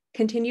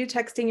 Continue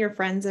texting your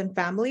friends and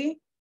family,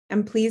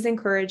 and please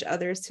encourage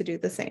others to do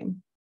the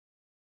same.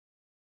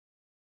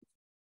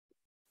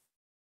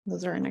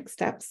 Those are our next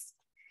steps.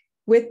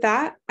 With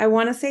that, I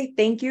want to say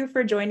thank you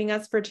for joining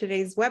us for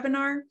today's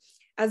webinar.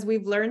 As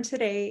we've learned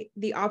today,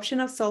 the option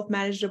of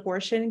self-managed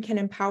abortion can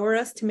empower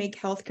us to make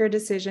healthcare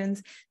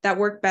decisions that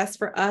work best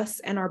for us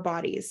and our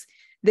bodies.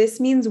 This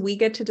means we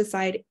get to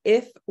decide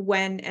if,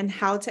 when, and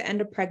how to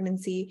end a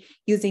pregnancy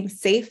using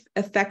safe,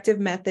 effective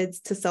methods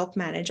to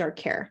self-manage our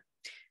care.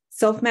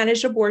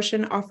 Self-managed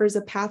abortion offers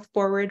a path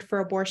forward for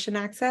abortion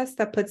access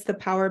that puts the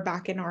power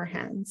back in our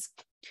hands.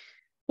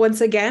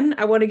 Once again,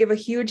 I want to give a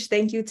huge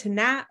thank you to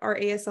Nat, our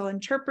ASL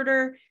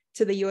interpreter,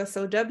 to the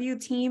USOW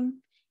team,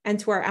 and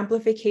to our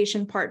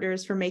amplification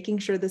partners for making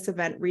sure this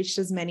event reached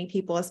as many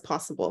people as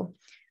possible.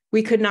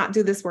 We could not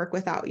do this work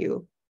without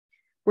you.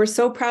 We're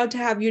so proud to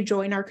have you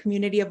join our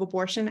community of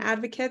abortion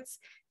advocates.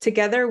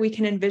 Together, we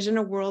can envision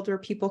a world where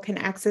people can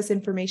access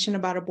information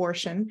about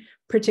abortion,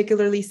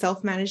 particularly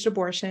self-managed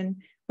abortion,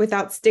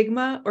 without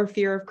stigma or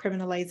fear of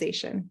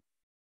criminalization.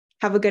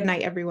 Have a good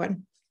night,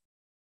 everyone.